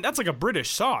not even. That's like a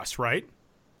British sauce, right?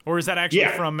 Or is that actually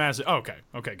from Mass? Oh, okay,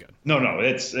 good. No,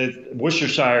 it's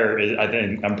Worcestershire.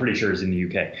 I'm pretty sure is in the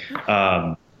UK.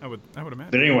 I would imagine.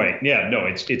 But anyway,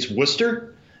 it's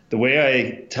Worcester. The way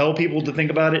I tell people to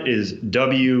think about it is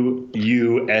Wuster,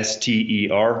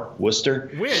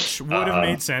 Worcester. Which would have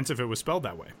made sense if it was spelled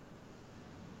that way.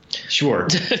 Sure.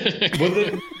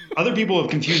 Well, other people have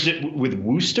confused it with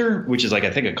Worcester, which is I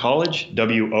think a college,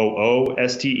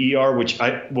 Wooster, which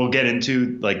I will get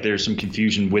into. There's some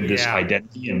confusion with this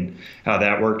identity and how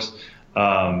that works.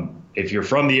 If you're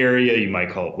from the area, you might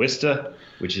call it Wista,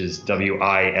 which is Wistah.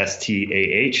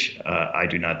 I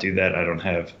do not do that. I don't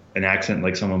have an accent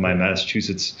like some of my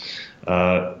Massachusetts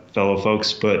fellow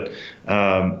folks, but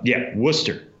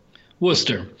Worcester.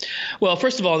 Worcester. Well,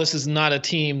 first of all, this is not a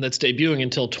team that's debuting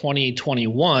until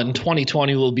 2021.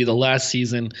 2020 will be the last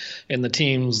season in the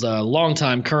team's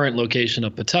longtime current location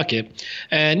of Pawtucket.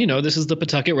 And, this is the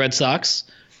Pawtucket Red Sox,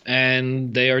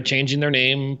 and they are changing their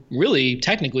name. Really,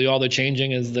 technically, all they're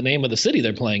changing is the name of the city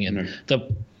they're playing in. Mm-hmm. The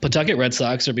Pawtucket Red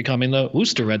Sox are becoming the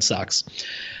Worcester Red Sox.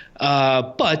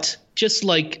 But just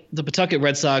like the Pawtucket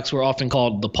Red Sox were often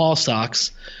called the Paw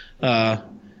Sox,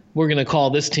 we're going to call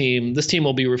this team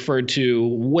will be referred to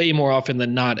way more often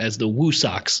than not as the Woo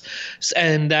Sox.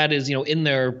 And that is, in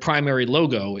their primary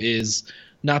logo is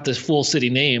not the full city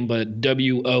name, but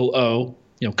WOO,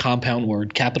 compound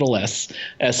word, capital S,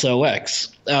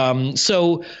 SOX.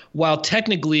 So while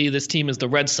technically this team is the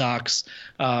Red Sox,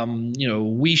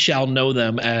 we shall know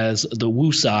them as the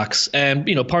Woo Sox. And,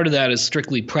 part of that is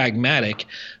strictly pragmatic.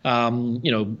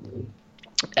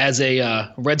 As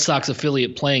a Red Sox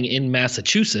affiliate playing in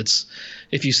Massachusetts,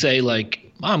 if you say I'm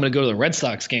going to go to the Red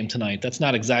Sox game tonight, that's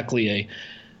not exactly a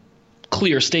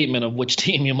clear statement of which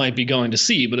team you might be going to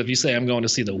see. But if you say I'm going to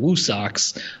see the Woo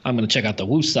Sox, I'm going to check out the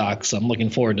Woo Sox, I'm looking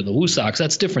forward to the Woo Sox,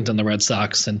 that's different than the Red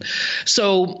Sox. And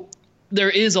so there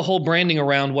is a whole branding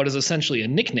around what is essentially a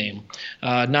nickname,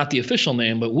 not the official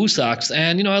name, but Woo Sox.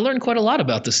 And, I learned quite a lot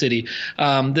about the city.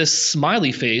 This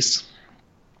smiley face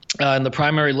in the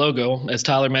primary logo, as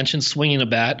Tyler mentioned, swinging a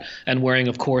bat and wearing,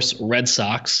 of course, Red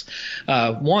Sox.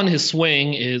 His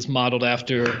swing is modeled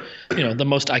after, the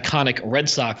most iconic Red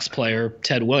Sox player,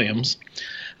 Ted Williams.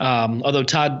 Although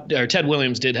Ted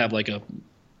Williams did have like a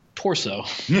torso.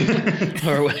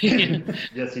 Yes,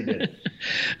 he did.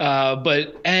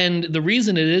 And the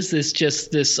reason it is this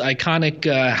iconic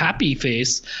happy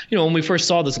face, when we first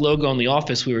saw this logo in the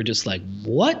office, we were just like,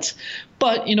 what?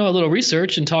 But, a little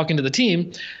research and talking to the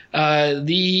team,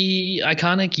 the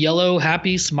iconic yellow,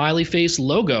 happy, smiley face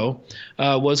logo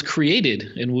was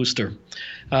created in Worcester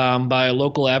by a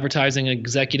local advertising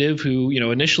executive who,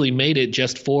 initially made it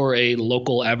just for a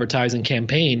local advertising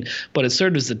campaign, but it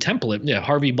served as the template. Yeah,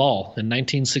 Harvey Ball in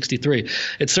 1963.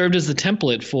 It served as the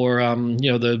template for,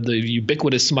 the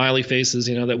ubiquitous smiley faces,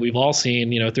 that we've all seen,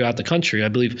 throughout the country. I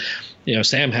believe,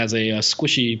 Sam has a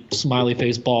squishy smiley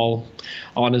face ball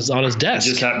on his desk. It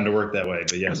just happened to work that way,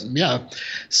 but yes. Yeah.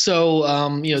 So,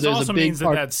 this there's also a big means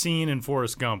part. that scene in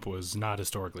Forrest Gump was not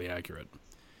historically accurate.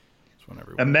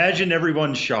 Imagine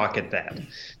everyone's shock at that.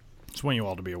 Just want you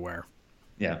all to be aware.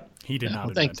 Yeah. He did not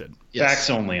invent it. Yes. Facts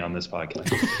only on this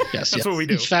podcast. Yes, That's what we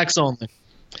do. Facts only.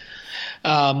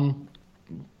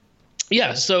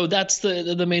 So that's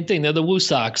the main thing. They're the Woo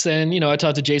Sox. And, I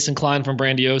talked to Jason Klein from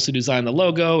Brandios who designed the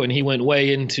logo, and he went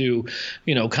way into,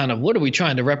 kind of what are we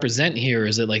trying to represent here?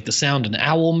 Is it like the sound an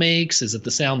owl makes? Is it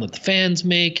the sound that the fans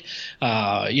make?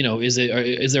 Is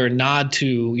there a nod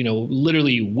to,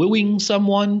 literally wooing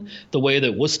someone the way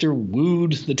that Worcester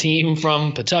wooed the team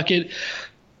from Pawtucket?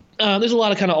 There's a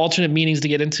lot of kind of alternate meanings to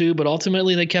get into, but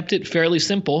ultimately they kept it fairly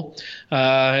simple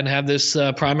and have this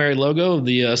primary logo,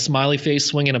 the smiley face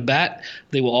swinging a bat.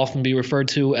 They will often be referred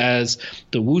to as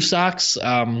the Woo Sox.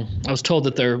 I was told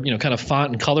that their kind of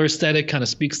font and color aesthetic kind of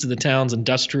speaks to the town's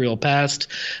industrial past,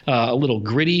 a little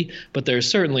gritty, but there's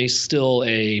certainly still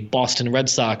a Boston Red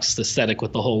Sox aesthetic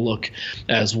with the whole look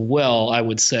as well, I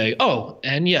would say. Oh,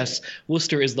 and yes,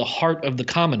 Worcester is the heart of the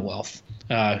Commonwealth.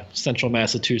 Central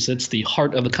Massachusetts, the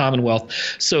heart of the Commonwealth.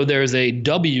 So there's a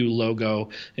W logo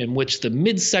in which the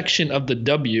midsection of the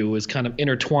W is kind of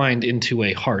intertwined into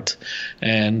a heart.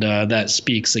 And that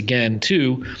speaks again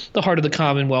to the heart of the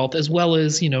Commonwealth, as well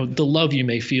as, the love you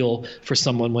may feel for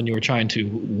someone when you were trying to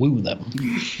woo them.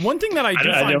 One thing that I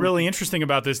find really interesting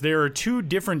about this, there are two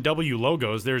different W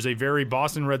logos. There's a very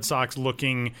Boston Red Sox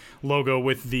looking logo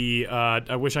with the,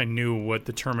 I wish I knew what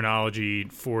the terminology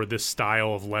for this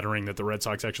style of lettering that the Red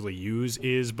Sox actually use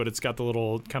is, but it's got the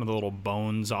little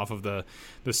bones off of the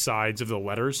sides of the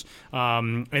letters.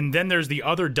 And then there's the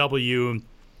other W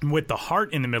with the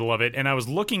heart in the middle of it. And I was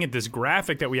looking at this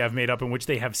graphic that we have made up in which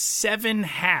they have 7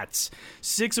 hats,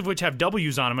 6 of which have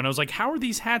W's on them. And I was like, how are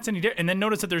these hats any different? And then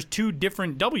notice that there's 2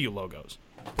 different W logos.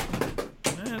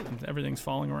 Everything's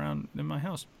falling around in my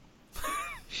house.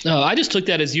 No, I just took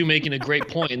that as you making a great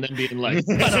point and then being like,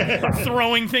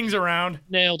 throwing things around.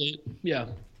 Nailed it. Yeah.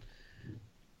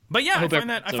 But yeah, I find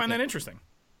that interesting.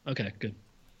 Okay, good.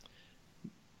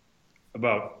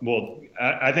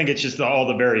 I think it's just all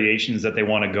the variations that they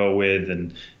want to go with.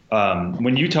 And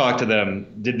when you talk to them,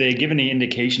 did they give any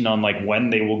indication on like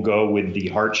when they will go with the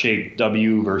heart-shaped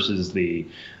W versus the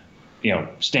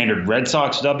standard Red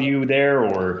Sox W there,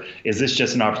 or is this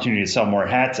just an opportunity to sell more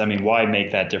hats? I mean, why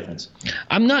make that difference?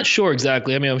 I'm not sure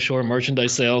exactly. I mean, I'm sure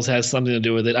merchandise sales has something to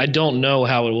do with it. I don't know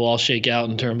how it will all shake out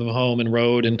in terms of home and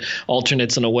road and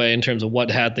alternates in a way in terms of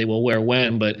what hat they will wear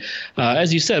when. But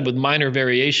as you said, with minor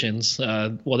variations,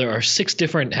 there are 6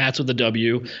 different hats with the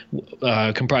W,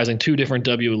 comprising 2 different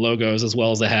W logos, as well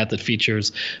as a hat that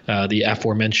features the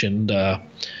aforementioned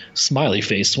smiley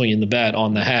face swinging the bat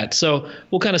on the hat. So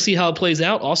we'll kind of see how it plays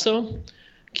out. Also,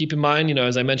 keep in mind,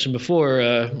 as I mentioned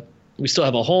before, we still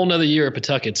have a whole nother year at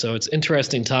Pawtucket. So it's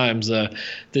interesting times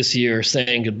this year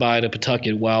saying goodbye to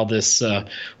Pawtucket while this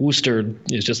Worcester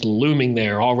is just looming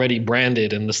there, already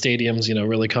branded, and the stadium's,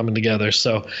 really coming together.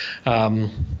 So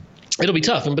it'll be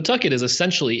tough. And Pawtucket is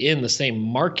essentially in the same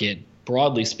market,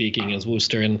 broadly speaking, as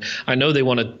Worcester. And I know they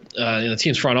want to, the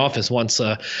team's front office wants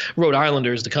Rhode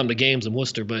Islanders to come to games in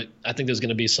Worcester, but I think there's going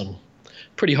to be some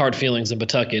pretty hard feelings in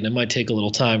Pawtucket, and it might take a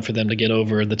little time for them to get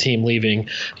over the team leaving,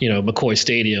 McCoy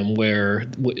Stadium, where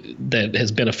that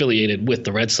has been affiliated with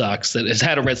the Red Sox, that has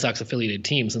had a Red Sox affiliated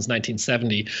team since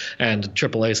 1970 and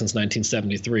AAA since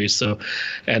 1973. So,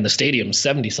 and the stadium's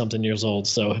 70 something years old.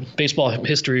 So baseball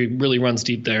history really runs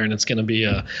deep there, and it's going to be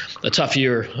a tough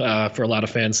year for a lot of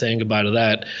fans saying goodbye to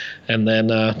that. And then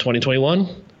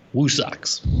 2021. Woo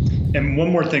Sox. And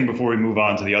one more thing before we move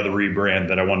on to the other rebrand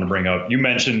that I wanted to bring up. You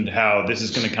mentioned how this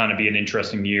is going to kind of be an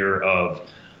interesting year of,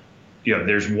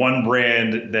 there's one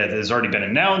brand that has already been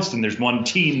announced and there's one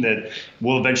team that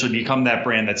will eventually become that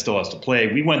brand that still has to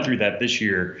play. We went through that this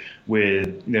year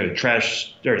with the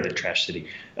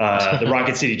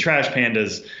Rocket City Trash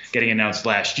Pandas getting announced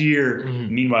last year.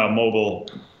 Mm-hmm. Meanwhile, Mobile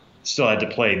still had to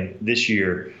play this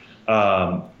year.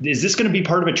 Is this going to be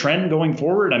part of a trend going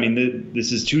forward? I mean,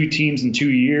 this is 2 teams in 2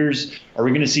 years. Are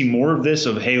we going to see more of this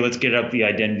of, hey, let's get up the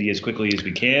identity as quickly as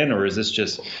we can? Or is this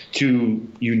just 2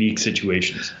 unique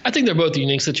situations? I think they're both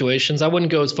unique situations. I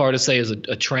wouldn't go as far to say as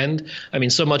a trend. I mean,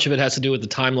 so much of it has to do with the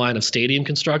timeline of stadium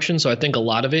construction. So I think a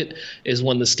lot of it is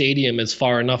when the stadium is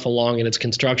far enough along in its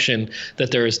construction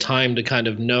that there is time to kind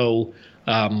of know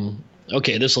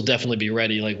okay, this will definitely be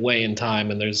ready like way in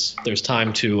time, and there's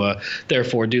time to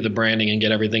therefore do the branding and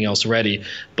get everything else ready.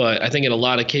 But I think in a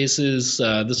lot of cases,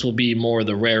 this will be more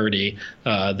the rarity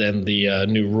than the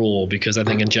new rule, because I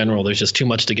think in general there's just too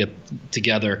much to get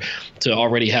together to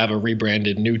already have a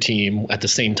rebranded new team at the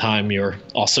same time you're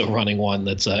also running one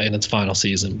that's in its final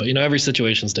season. But, every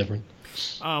situation's different.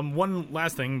 One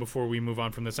last thing before we move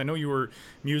on from this. I know you were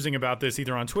musing about this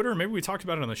either on Twitter or maybe we talked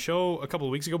about it on the show a couple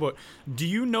of weeks ago, but do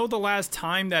you know the last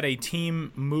time that a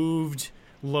team moved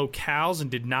locales and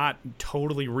did not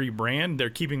totally rebrand? They're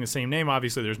keeping the same name.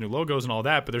 Obviously, there's new logos and all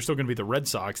that, but they're still going to be the Red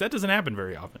Sox. That doesn't happen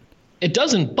very often. It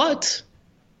doesn't, but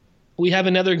we have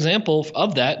another example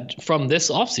of that from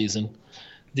this offseason.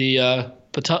 The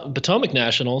Potomac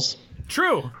Nationals.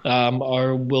 True.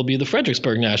 Will be the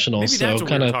Fredericksburg Nationals. Maybe that's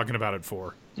what we were talking about it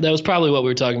for. That was probably what we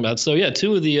were talking about. So,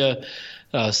 2 of the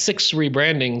 6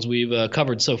 rebrandings we've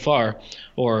covered so far,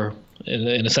 or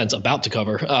in a sense about to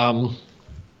cover,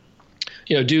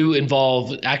 do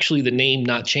involve actually the name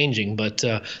not changing, but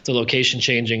the location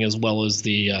changing as well as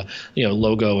the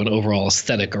logo and overall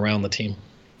aesthetic around the team.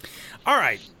 All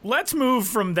right, let's move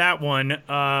from that one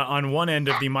on one end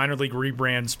of the minor league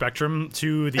rebrand spectrum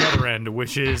to the other end,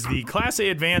 which is the Class A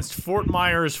Advanced Fort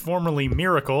Myers, formerly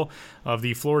Miracle, of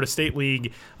the Florida State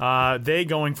League. They,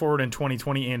 going forward in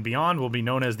 2020 and beyond, will be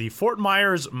known as the Fort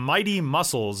Myers Mighty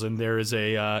Muscles, and there is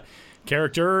a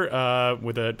character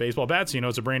with a baseball bat, so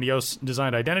it's a grandiose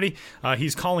designed identity.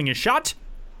 He's calling his shot.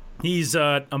 He's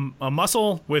a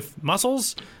muscle with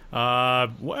muscles.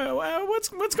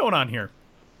 What's going on here?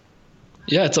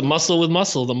 Yeah, it's a muscle with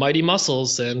muscle, the Mighty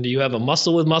Muscles, and you have a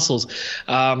muscle with muscles.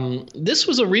 This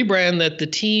was a rebrand that the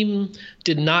team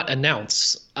did not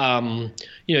announce.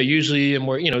 Usually,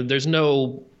 and there's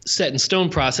no set in stone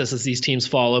processes these teams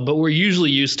follow, but we're usually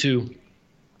used to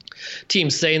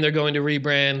teams saying they're going to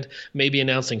rebrand, maybe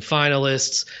announcing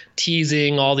finalists,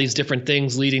 teasing all these different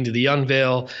things leading to the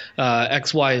unveil,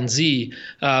 X, Y, and Z.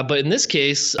 But in this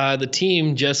case, the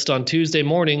team just on Tuesday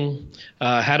morning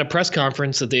had a press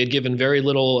conference that they had given very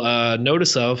little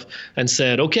notice of and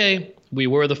said, okay, we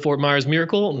were the Fort Myers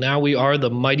Miracle. Now we are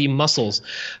the Mighty Muscles.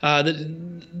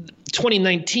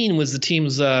 2019 was the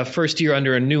team's first year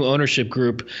under a new ownership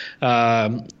group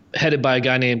headed by a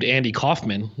guy named Andy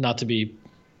Kaufman, not to be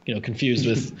confused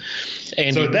with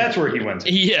Andy. So that's where he went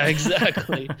to. Yeah,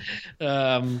 exactly.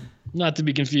 Not to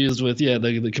be confused with,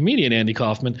 the comedian Andy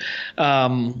Kaufman.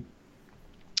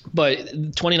 But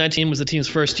 2019 was the team's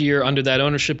first year under that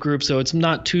ownership group, so it's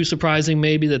not too surprising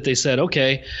maybe that they said,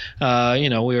 okay,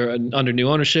 we're under new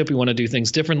ownership. We want to do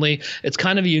things differently. It's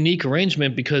kind of a unique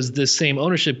arrangement because this same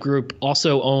ownership group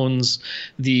also owns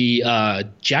the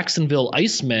Jacksonville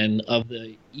Icemen of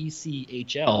the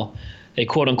ECHL, a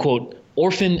quote-unquote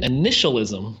orphan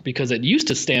initialism, because it used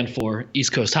to stand for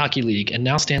East Coast Hockey League and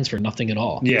now stands for nothing at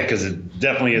all. Yeah, because it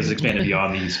definitely has expanded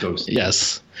beyond the East Coast.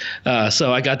 Yes.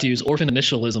 So I got to use orphan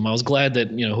initialism. I was glad that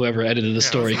whoever edited the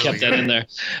story kept that in there.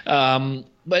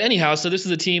 But anyhow, so this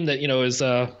is a team that is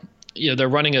they're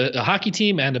running a hockey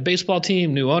team and a baseball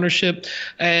team, new ownership.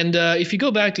 And if you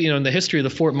go back to, in the history of the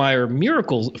Fort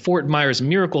Myers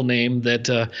Miracle name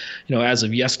that, as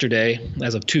of yesterday,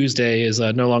 as of Tuesday, is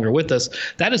no longer with us,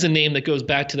 that is a name that goes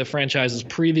back to the franchise's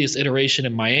previous iteration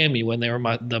in Miami when they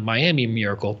were the Miami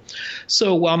Miracle.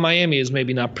 So while Miami is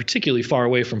maybe not particularly far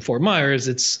away from Fort Myers,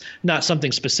 it's not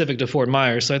something specific to Fort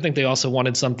Myers. So I think they also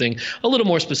wanted something a little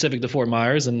more specific to Fort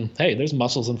Myers. And hey, there's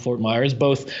muscles in Fort Myers,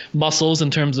 both muscles in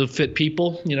terms of fit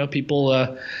people,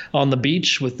 people on the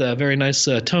beach with very nice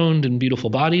toned and beautiful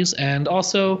bodies, and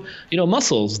also,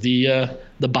 muscles, the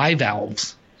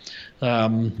bivalves.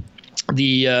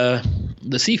 the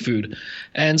seafood.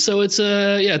 And so it's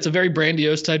a very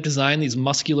grandiose type design, these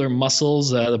muscular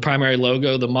muscles. The primary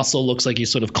logo, the muscle looks like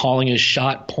he's sort of calling his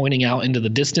shot, pointing out into the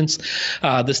distance.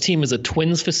 This team is a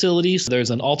Twins facility, so there's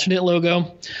an alternate logo.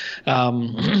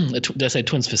 Did I say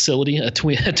Twins facility? A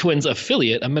Twins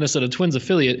affiliate, a Minnesota Twins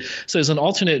affiliate. So there's an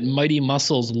alternate Mighty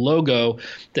Muscles logo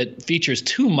that features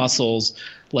two muscles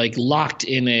like locked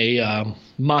in a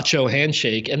macho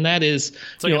handshake, and that is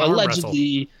like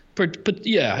allegedly. But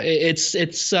yeah,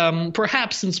 it's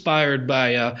perhaps inspired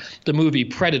by the movie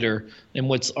Predator, in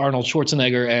which Arnold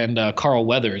Schwarzenegger and Carl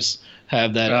Weathers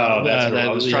have that. Oh,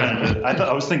 that's right.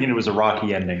 I was thinking it was a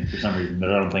Rocky ending for some reason, but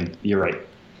I don't think you're right.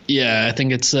 Yeah, I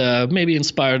think it's maybe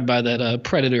inspired by that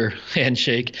Predator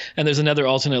handshake. And there's another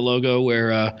alternate logo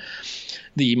where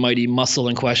the mighty muscle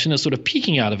in question is sort of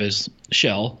peeking out of his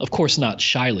shell, of course not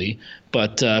shyly,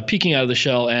 but peeking out of the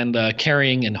shell and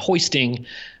carrying and hoisting,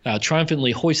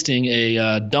 triumphantly hoisting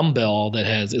a dumbbell that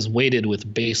is weighted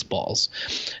with baseballs.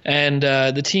 And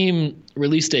the team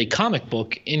released a comic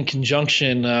book in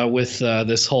conjunction with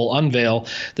this whole unveil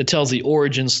that tells the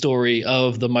origin story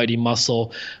of the Mighty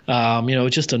Muscle.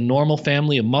 Just a normal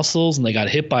family of muscles, and they got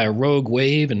hit by a rogue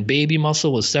wave, and Baby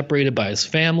Muscle was separated by his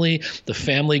family. The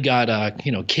family got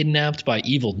kidnapped by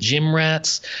evil gym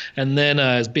rats, and then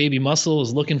as Baby Muscle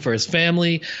was looking for his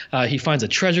family, he finds a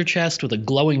treasure chest with a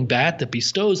glowing bat that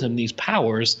bestows him these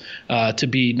powers to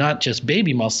be not just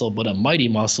Baby Muscle but a Mighty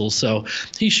Muscle. So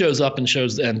he shows up and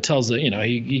tells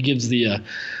he gives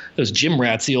those gym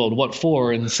rats the old what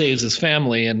for and saves his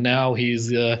family, and now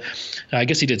he's I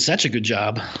guess he did such a good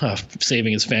job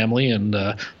saving his family and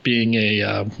being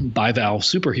a bivalve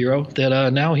superhero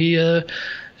that now he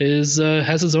has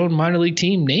his own minor league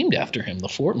team named after him, the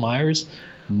Fort Myers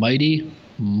Mighty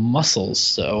Muscles.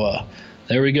 So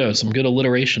there we go, some good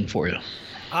alliteration for you.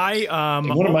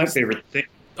 One of my favorite things.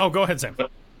 Oh, go ahead, Sam.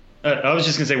 I was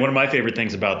just going to say, one of my favorite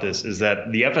things about this is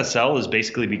that the FSL is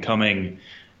basically becoming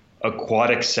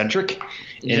aquatic centric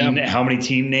in how many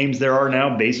team names there are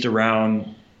now based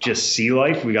around just sea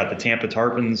life. We got the Tampa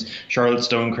Tarpons, Charlotte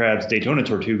Stone Crabs, Daytona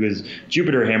Tortugas,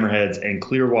 Jupiter Hammerheads, and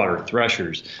Clearwater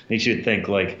Threshers. Makes you think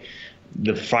like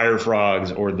the Fire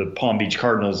Frogs or the Palm Beach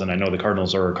Cardinals, and I know the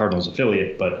Cardinals are a Cardinals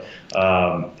affiliate, but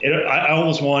I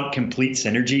almost want complete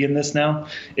synergy in this now.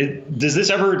 Does this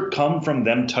ever come from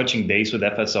them touching base with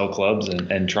FSL clubs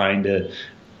and trying to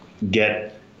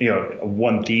get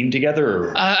one theme together?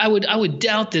 Or? I would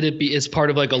doubt that it is part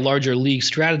of like a larger league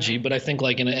strategy, but I think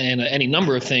like in any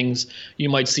number of things, you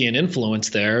might see an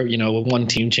influence there. One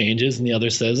team changes and the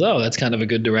other says, oh, that's kind of a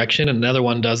good direction, and another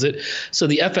one does it. So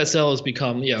the FSL has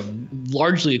become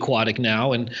largely aquatic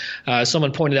now, and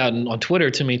someone pointed out on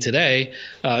Twitter to me today,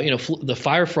 the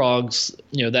fire frogs,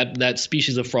 that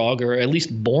species of frog are at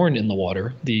least born in the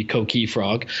water, the coqui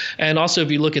frog. And also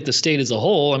if you look at the state as a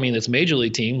whole, I mean, its major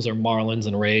league teams are Marlins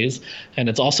and Rays, and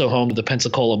it's also home to the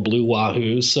Pensacola Blue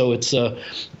Wahoos. So it's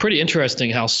pretty interesting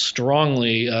how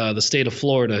strongly the state of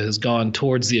Florida has gone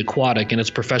towards the aquatic in its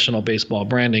professional baseball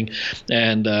branding,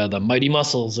 and the Mighty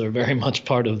Muscles are very much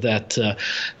part of that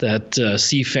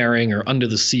seafaring or under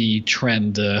the sea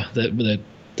trend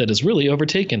that has really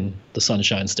overtaken the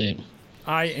Sunshine State.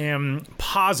 I am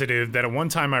positive that at one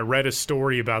time I read a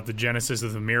story about the genesis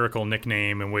of the Miracle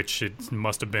nickname, in which it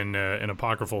must have been an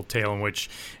apocryphal tale in which,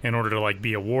 in order to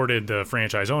be awarded the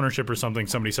franchise ownership or something,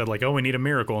 somebody said oh, we need a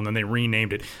Miracle, and then they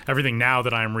renamed it. Everything now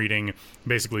that I'm reading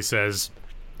basically says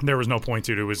there was no point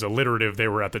to it. It was alliterative. They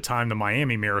were at the time the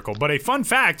Miami Miracle. But a fun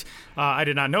fact, I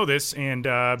did not know this, and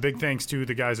big thanks to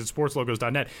the guys at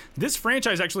sportslogos.net. This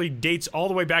franchise actually dates all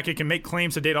the way back. It can make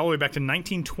claims to date all the way back to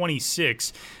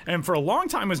 1926, and for a long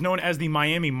time was known as the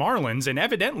Miami Marlins. And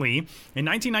evidently, in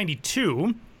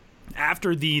 1992,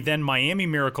 after the then Miami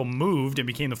Miracle moved and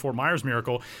became the Fort Myers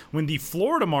Miracle, when the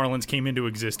Florida Marlins came into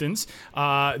existence,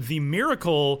 the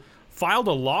Miracle filed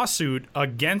a lawsuit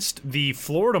against the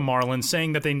Florida Marlins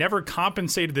saying that they never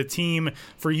compensated the team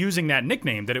for using that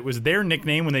nickname, that it was their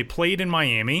nickname when they played in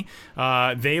Miami.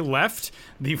 They left.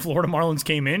 The Florida Marlins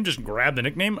came in, just grabbed the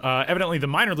nickname. Evidently, the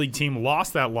minor league team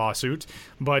lost that lawsuit,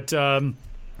 but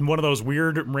one of those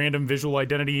weird random visual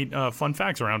identity fun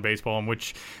facts around baseball, in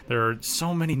which there are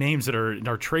so many names that are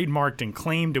trademarked and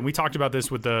claimed. And we talked about this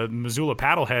with the Missoula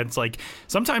Paddleheads.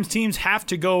 Sometimes teams have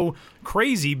to go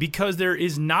crazy because there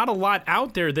is not a lot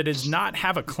out there that does not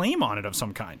have a claim on it of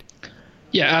some kind.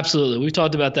 Yeah, absolutely. We've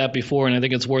talked about that before, and I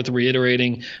think it's worth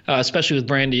reiterating, especially with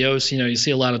Brandiose. You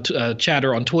see a lot of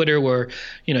chatter on Twitter where,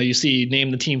 you see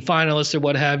name the team finalists or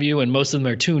what have you, and most of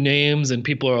them are two names, and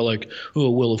people are like, oh,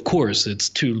 well, of course, it's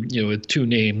two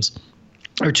names.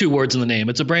 or 2 words in the name.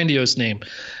 It's a grandiose name.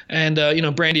 And,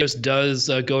 grandiose does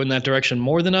go in that direction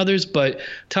more than others. But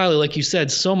Tyler, like you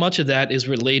said, so much of that is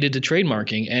related to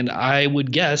trademarking. And I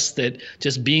would guess that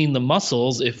just being the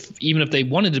Muscles, even if they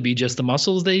wanted to be just the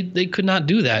Muscles, they could not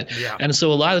do that. Yeah. And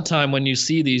so a lot of time when you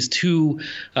see these 2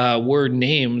 word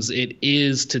names, it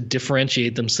is to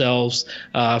differentiate themselves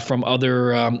from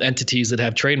other entities that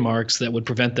have trademarks that would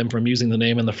prevent them from using the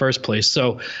name in the first place.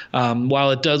 So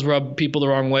while it does rub people the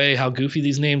wrong way, how goofy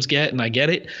these names get, and I get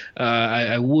it,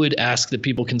 I would ask that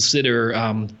people consider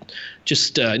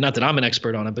not that I'm an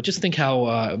expert on it, but just think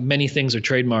how many things are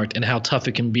trademarked and how tough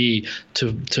it can be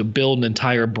to build an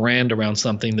entire brand around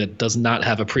something that does not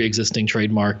have a pre-existing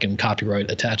trademark and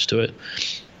copyright attached to it.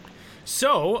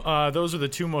 So those are the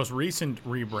 2 most recent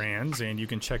rebrands, and you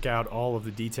can check out all of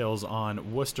the details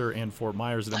on Worcester and Fort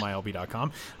Myers at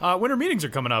MILB.com. Winter meetings are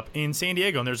coming up in San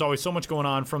Diego, and there's always so much going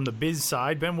on from the biz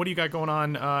side. Ben, what do you got going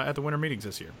on at the winter meetings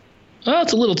this year? Well,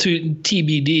 it's a little too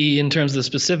TBD in terms of the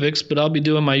specifics, but I'll be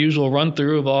doing my usual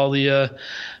run-through of all the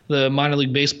minor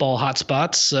league baseball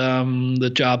hotspots, the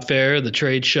job fair, the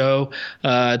trade show,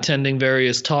 attending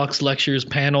various talks, lectures,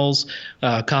 panels,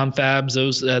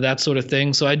 confabs, that sort of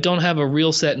thing. So I don't have a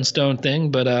real set in stone thing,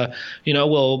 but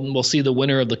we'll see the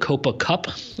winner of the Copa Cup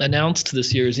announced,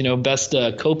 this year's best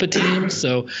Copa team.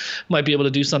 So might be able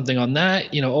to do something on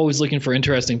that. Always looking for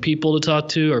interesting people to talk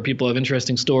to, or people have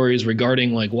interesting stories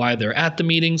regarding like why they're at the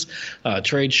meetings,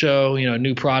 trade show,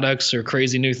 new products or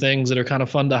crazy new things that are kind of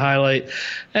fun to highlight.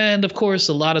 And of course,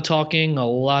 a lot of talking, a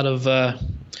lot of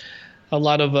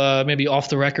maybe off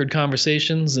the record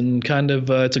conversations, and kind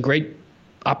of it's a great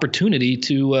opportunity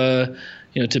to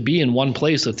to be in one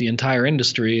place with the entire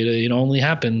industry. It only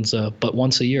happens but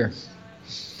once a year.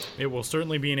 It will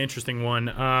certainly be an interesting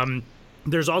one.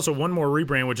 There's also one more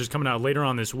rebrand, which is coming out later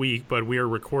on this week, but we are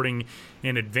recording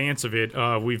in advance of it.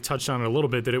 We've touched on it a little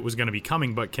bit that it was going to be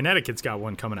coming, but Connecticut's got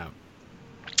one coming out.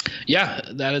 Yeah,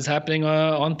 that is happening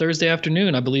on Thursday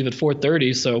afternoon, I believe at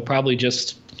 4:30, so probably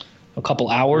just a couple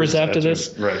hours after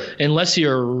this. Right. Unless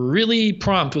you're really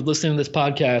prompt with listening to this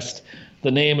podcast, the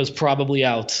name is probably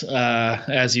out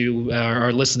as you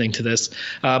are listening to this.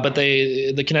 But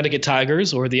the Connecticut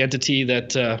Tigers, or the entity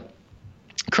that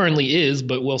currently is,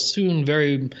 but will soon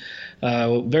very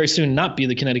soon not be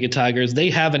the Connecticut Tigers, they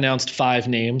have announced 5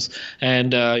 names.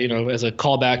 And, as a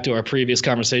callback to our previous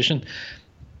conversation,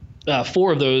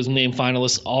 4 of those name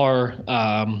finalists are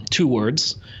 2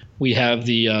 words. We have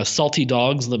the Salty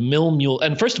Dogs, the Mill Mule.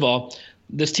 And first of all,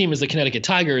 this team is the Connecticut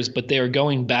Tigers, but they are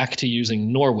going back to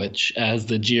using Norwich as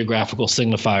the geographical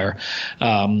signifier.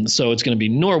 So it's going to be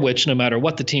Norwich no matter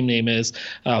what the team name is.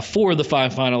 4 of the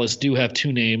 5 finalists do have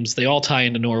 2 names. They all tie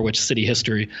into Norwich city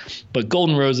history. But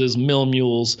Golden Roses, Mill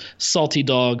Mules, Salty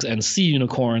Dogs, and Sea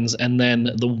Unicorns, and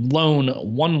then the lone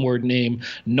one-word name,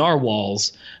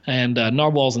 Narwhals. And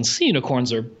Narwhals and Sea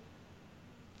Unicorns are,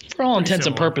 for all intents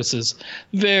and purposes,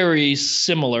 very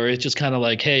similar. It's just kind of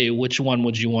like, hey, which one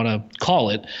would you want to call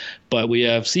it? But we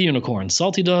have Sea Unicorns,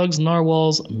 Salty Dogs,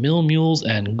 Narwhals, Mill Mules,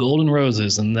 and Golden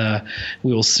Roses, and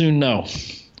we will soon know.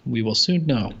 We will soon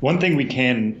know. One thing we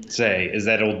can say is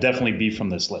that it will definitely be from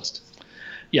this list.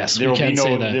 Yes, we can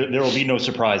say that. There will be no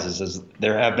surprises, as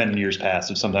there have been in years past.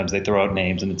 If sometimes they throw out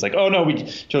names and it's like, oh no, we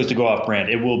chose to go off brand.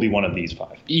 It will be one of these 5.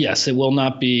 Yes, it will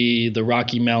not be the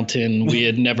Rocky Mountain. We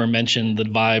had never mentioned the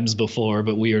Vibes before,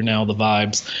 but we are now the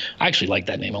Vibes. I actually like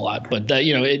that name a lot. But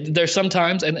there's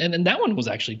sometimes, and that one was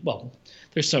actually, well,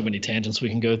 there's so many tangents we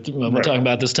can go through when we're talking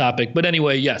about this topic. But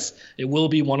anyway, yes, it will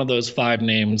be one of those 5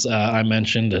 names I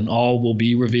mentioned, and all will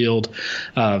be revealed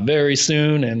very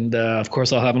soon. And, of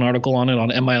course, I'll have an article on it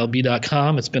on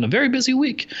MILB.com. It's been a very busy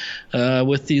week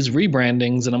with these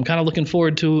rebrandings, and I'm kind of looking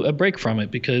forward to a break from it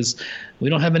because we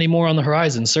don't have any more on the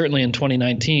horizon, certainly in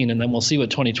 2019, and then we'll see what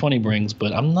 2020 brings.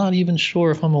 But I'm not even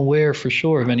sure if I'm aware for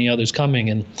sure of any others coming,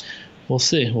 and we'll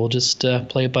see. We'll just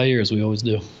play it by ear as we always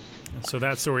do. So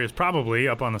that story is probably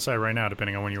up on the site right now,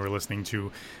 depending on when you were listening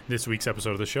to this week's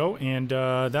episode of the show. And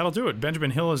that'll do it.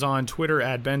 Benjamin Hill is on Twitter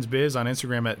at BensBiz, on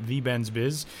Instagram at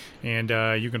TheBensBiz. And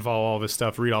you can follow all of his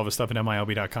stuff, read all of his stuff at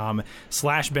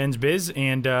MILB.com/BensBiz.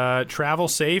 And travel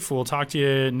safe. We'll talk to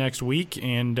you next week,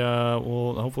 and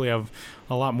we'll hopefully have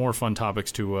a lot more fun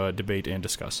topics to debate and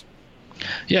discuss.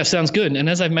 Yeah, sounds good. And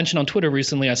as I've mentioned on Twitter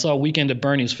recently, I saw Weekend at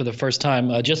Bernie's for the first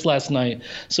time just last night.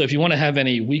 So if you want to have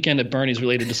any Weekend at Bernie's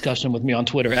related discussion with me on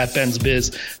Twitter at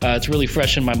BensBiz, it's really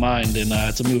fresh in my mind, and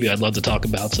it's a movie I'd love to talk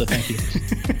about. So thank you.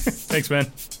 Thanks,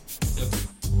 Ben.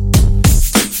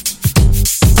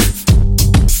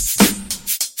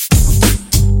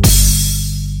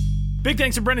 Big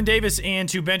thanks to Brennen Davis and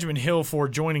to Benjamin Hill for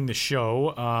joining the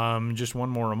show. Just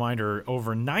one more reminder,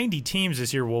 over 90 teams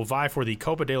this year will vie for the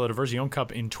Copa de la Diversión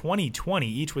Cup in 2020,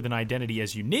 each with an identity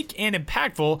as unique and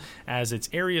impactful as its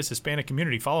area's Hispanic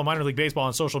community. Follow minor league baseball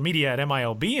on social media at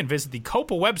MILB and visit the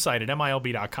Copa website at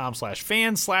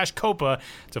MILB.com/fans/Copa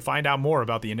to find out more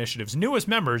about the initiative's newest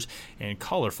members and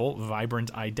colorful,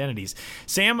 vibrant identities.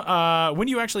 Sam, when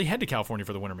do you actually head to California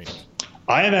for the winter meeting?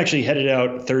 I am actually headed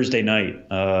out Thursday night.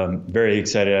 Very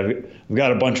excited. We've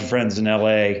got a bunch of friends in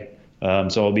LA,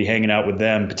 so I'll be hanging out with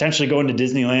them, potentially going to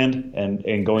Disneyland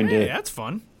and going to that's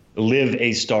fun. Live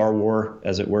a Star War,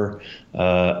 as it were,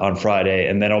 on Friday.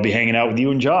 And then I'll be hanging out with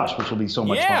you and Josh, which will be so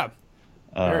much fun.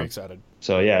 Very excited.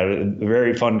 So, yeah, a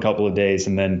very fun couple of days.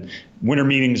 And then winter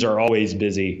meetings are always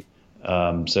busy.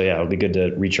 So, yeah, it'll be good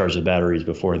to recharge the batteries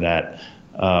before that.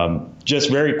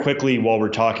 Just very quickly, while we're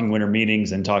talking winter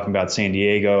meetings and talking about San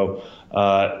Diego,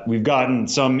 we've gotten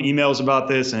some emails about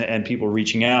this and people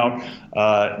reaching out.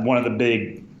 One of the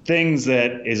big things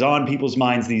that is on people's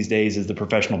minds these days is the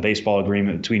professional baseball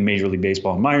agreement between Major League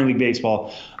Baseball and minor league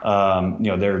baseball.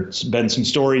 There's been some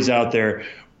stories out there.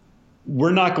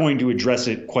 We're not going to address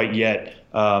it quite yet,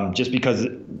 just because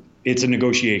it's a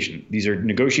negotiation. These are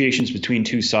negotiations between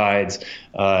two sides.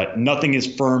 Nothing is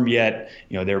firm yet.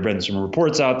 There have been some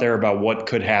reports out there about what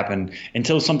could happen.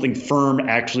 Until something firm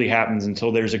actually happens,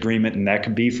 until there's agreement, and that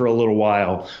could be for a little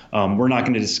while, we're not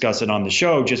going to discuss it on the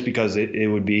show, just because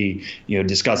it would be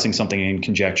discussing something in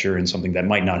conjecture and something that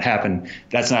might not happen.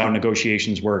 That's not how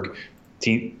negotiations work.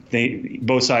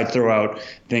 Both sides throw out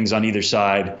things on either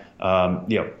side.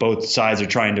 Both sides are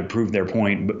trying to prove their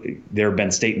point. But there have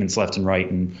been statements left and right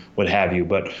and what have you.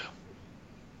 But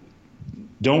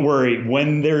don't worry,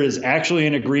 when there is actually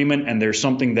an agreement and there's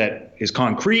something that is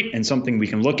concrete and something we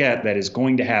can look at that is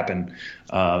going to happen,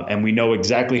 and we know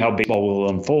exactly how baseball will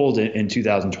unfold in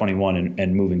 2021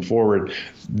 and moving forward,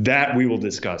 that we will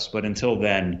discuss. But until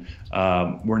then,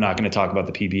 we're not going to talk about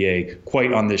the PBA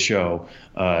quite on this show,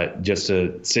 just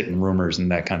to sit in rumors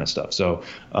and that kind of stuff. So,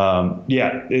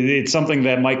 it's something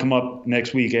that might come up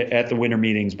next week at the winter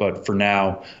meetings. But for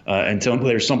now, until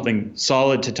there's something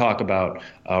solid to talk about,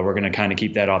 we're going to kind of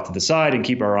keep that off to the side and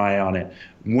keep our eye on it.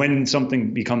 When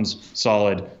something becomes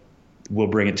solid, we'll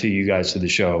bring it to you guys to the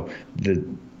show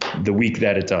the week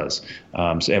that it does.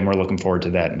 And we're looking forward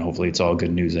to that, and hopefully it's all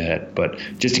good news ahead. But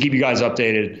just to keep you guys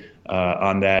updated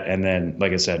on that, and then,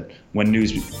 like I said, when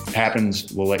news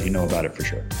happens, we'll let you know about it for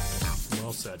sure.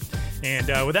 Well said. And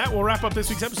with that, we'll wrap up this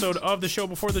week's episode of The Show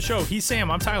Before the Show. He's Sam.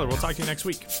 I'm Tyler. We'll talk to you next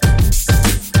week.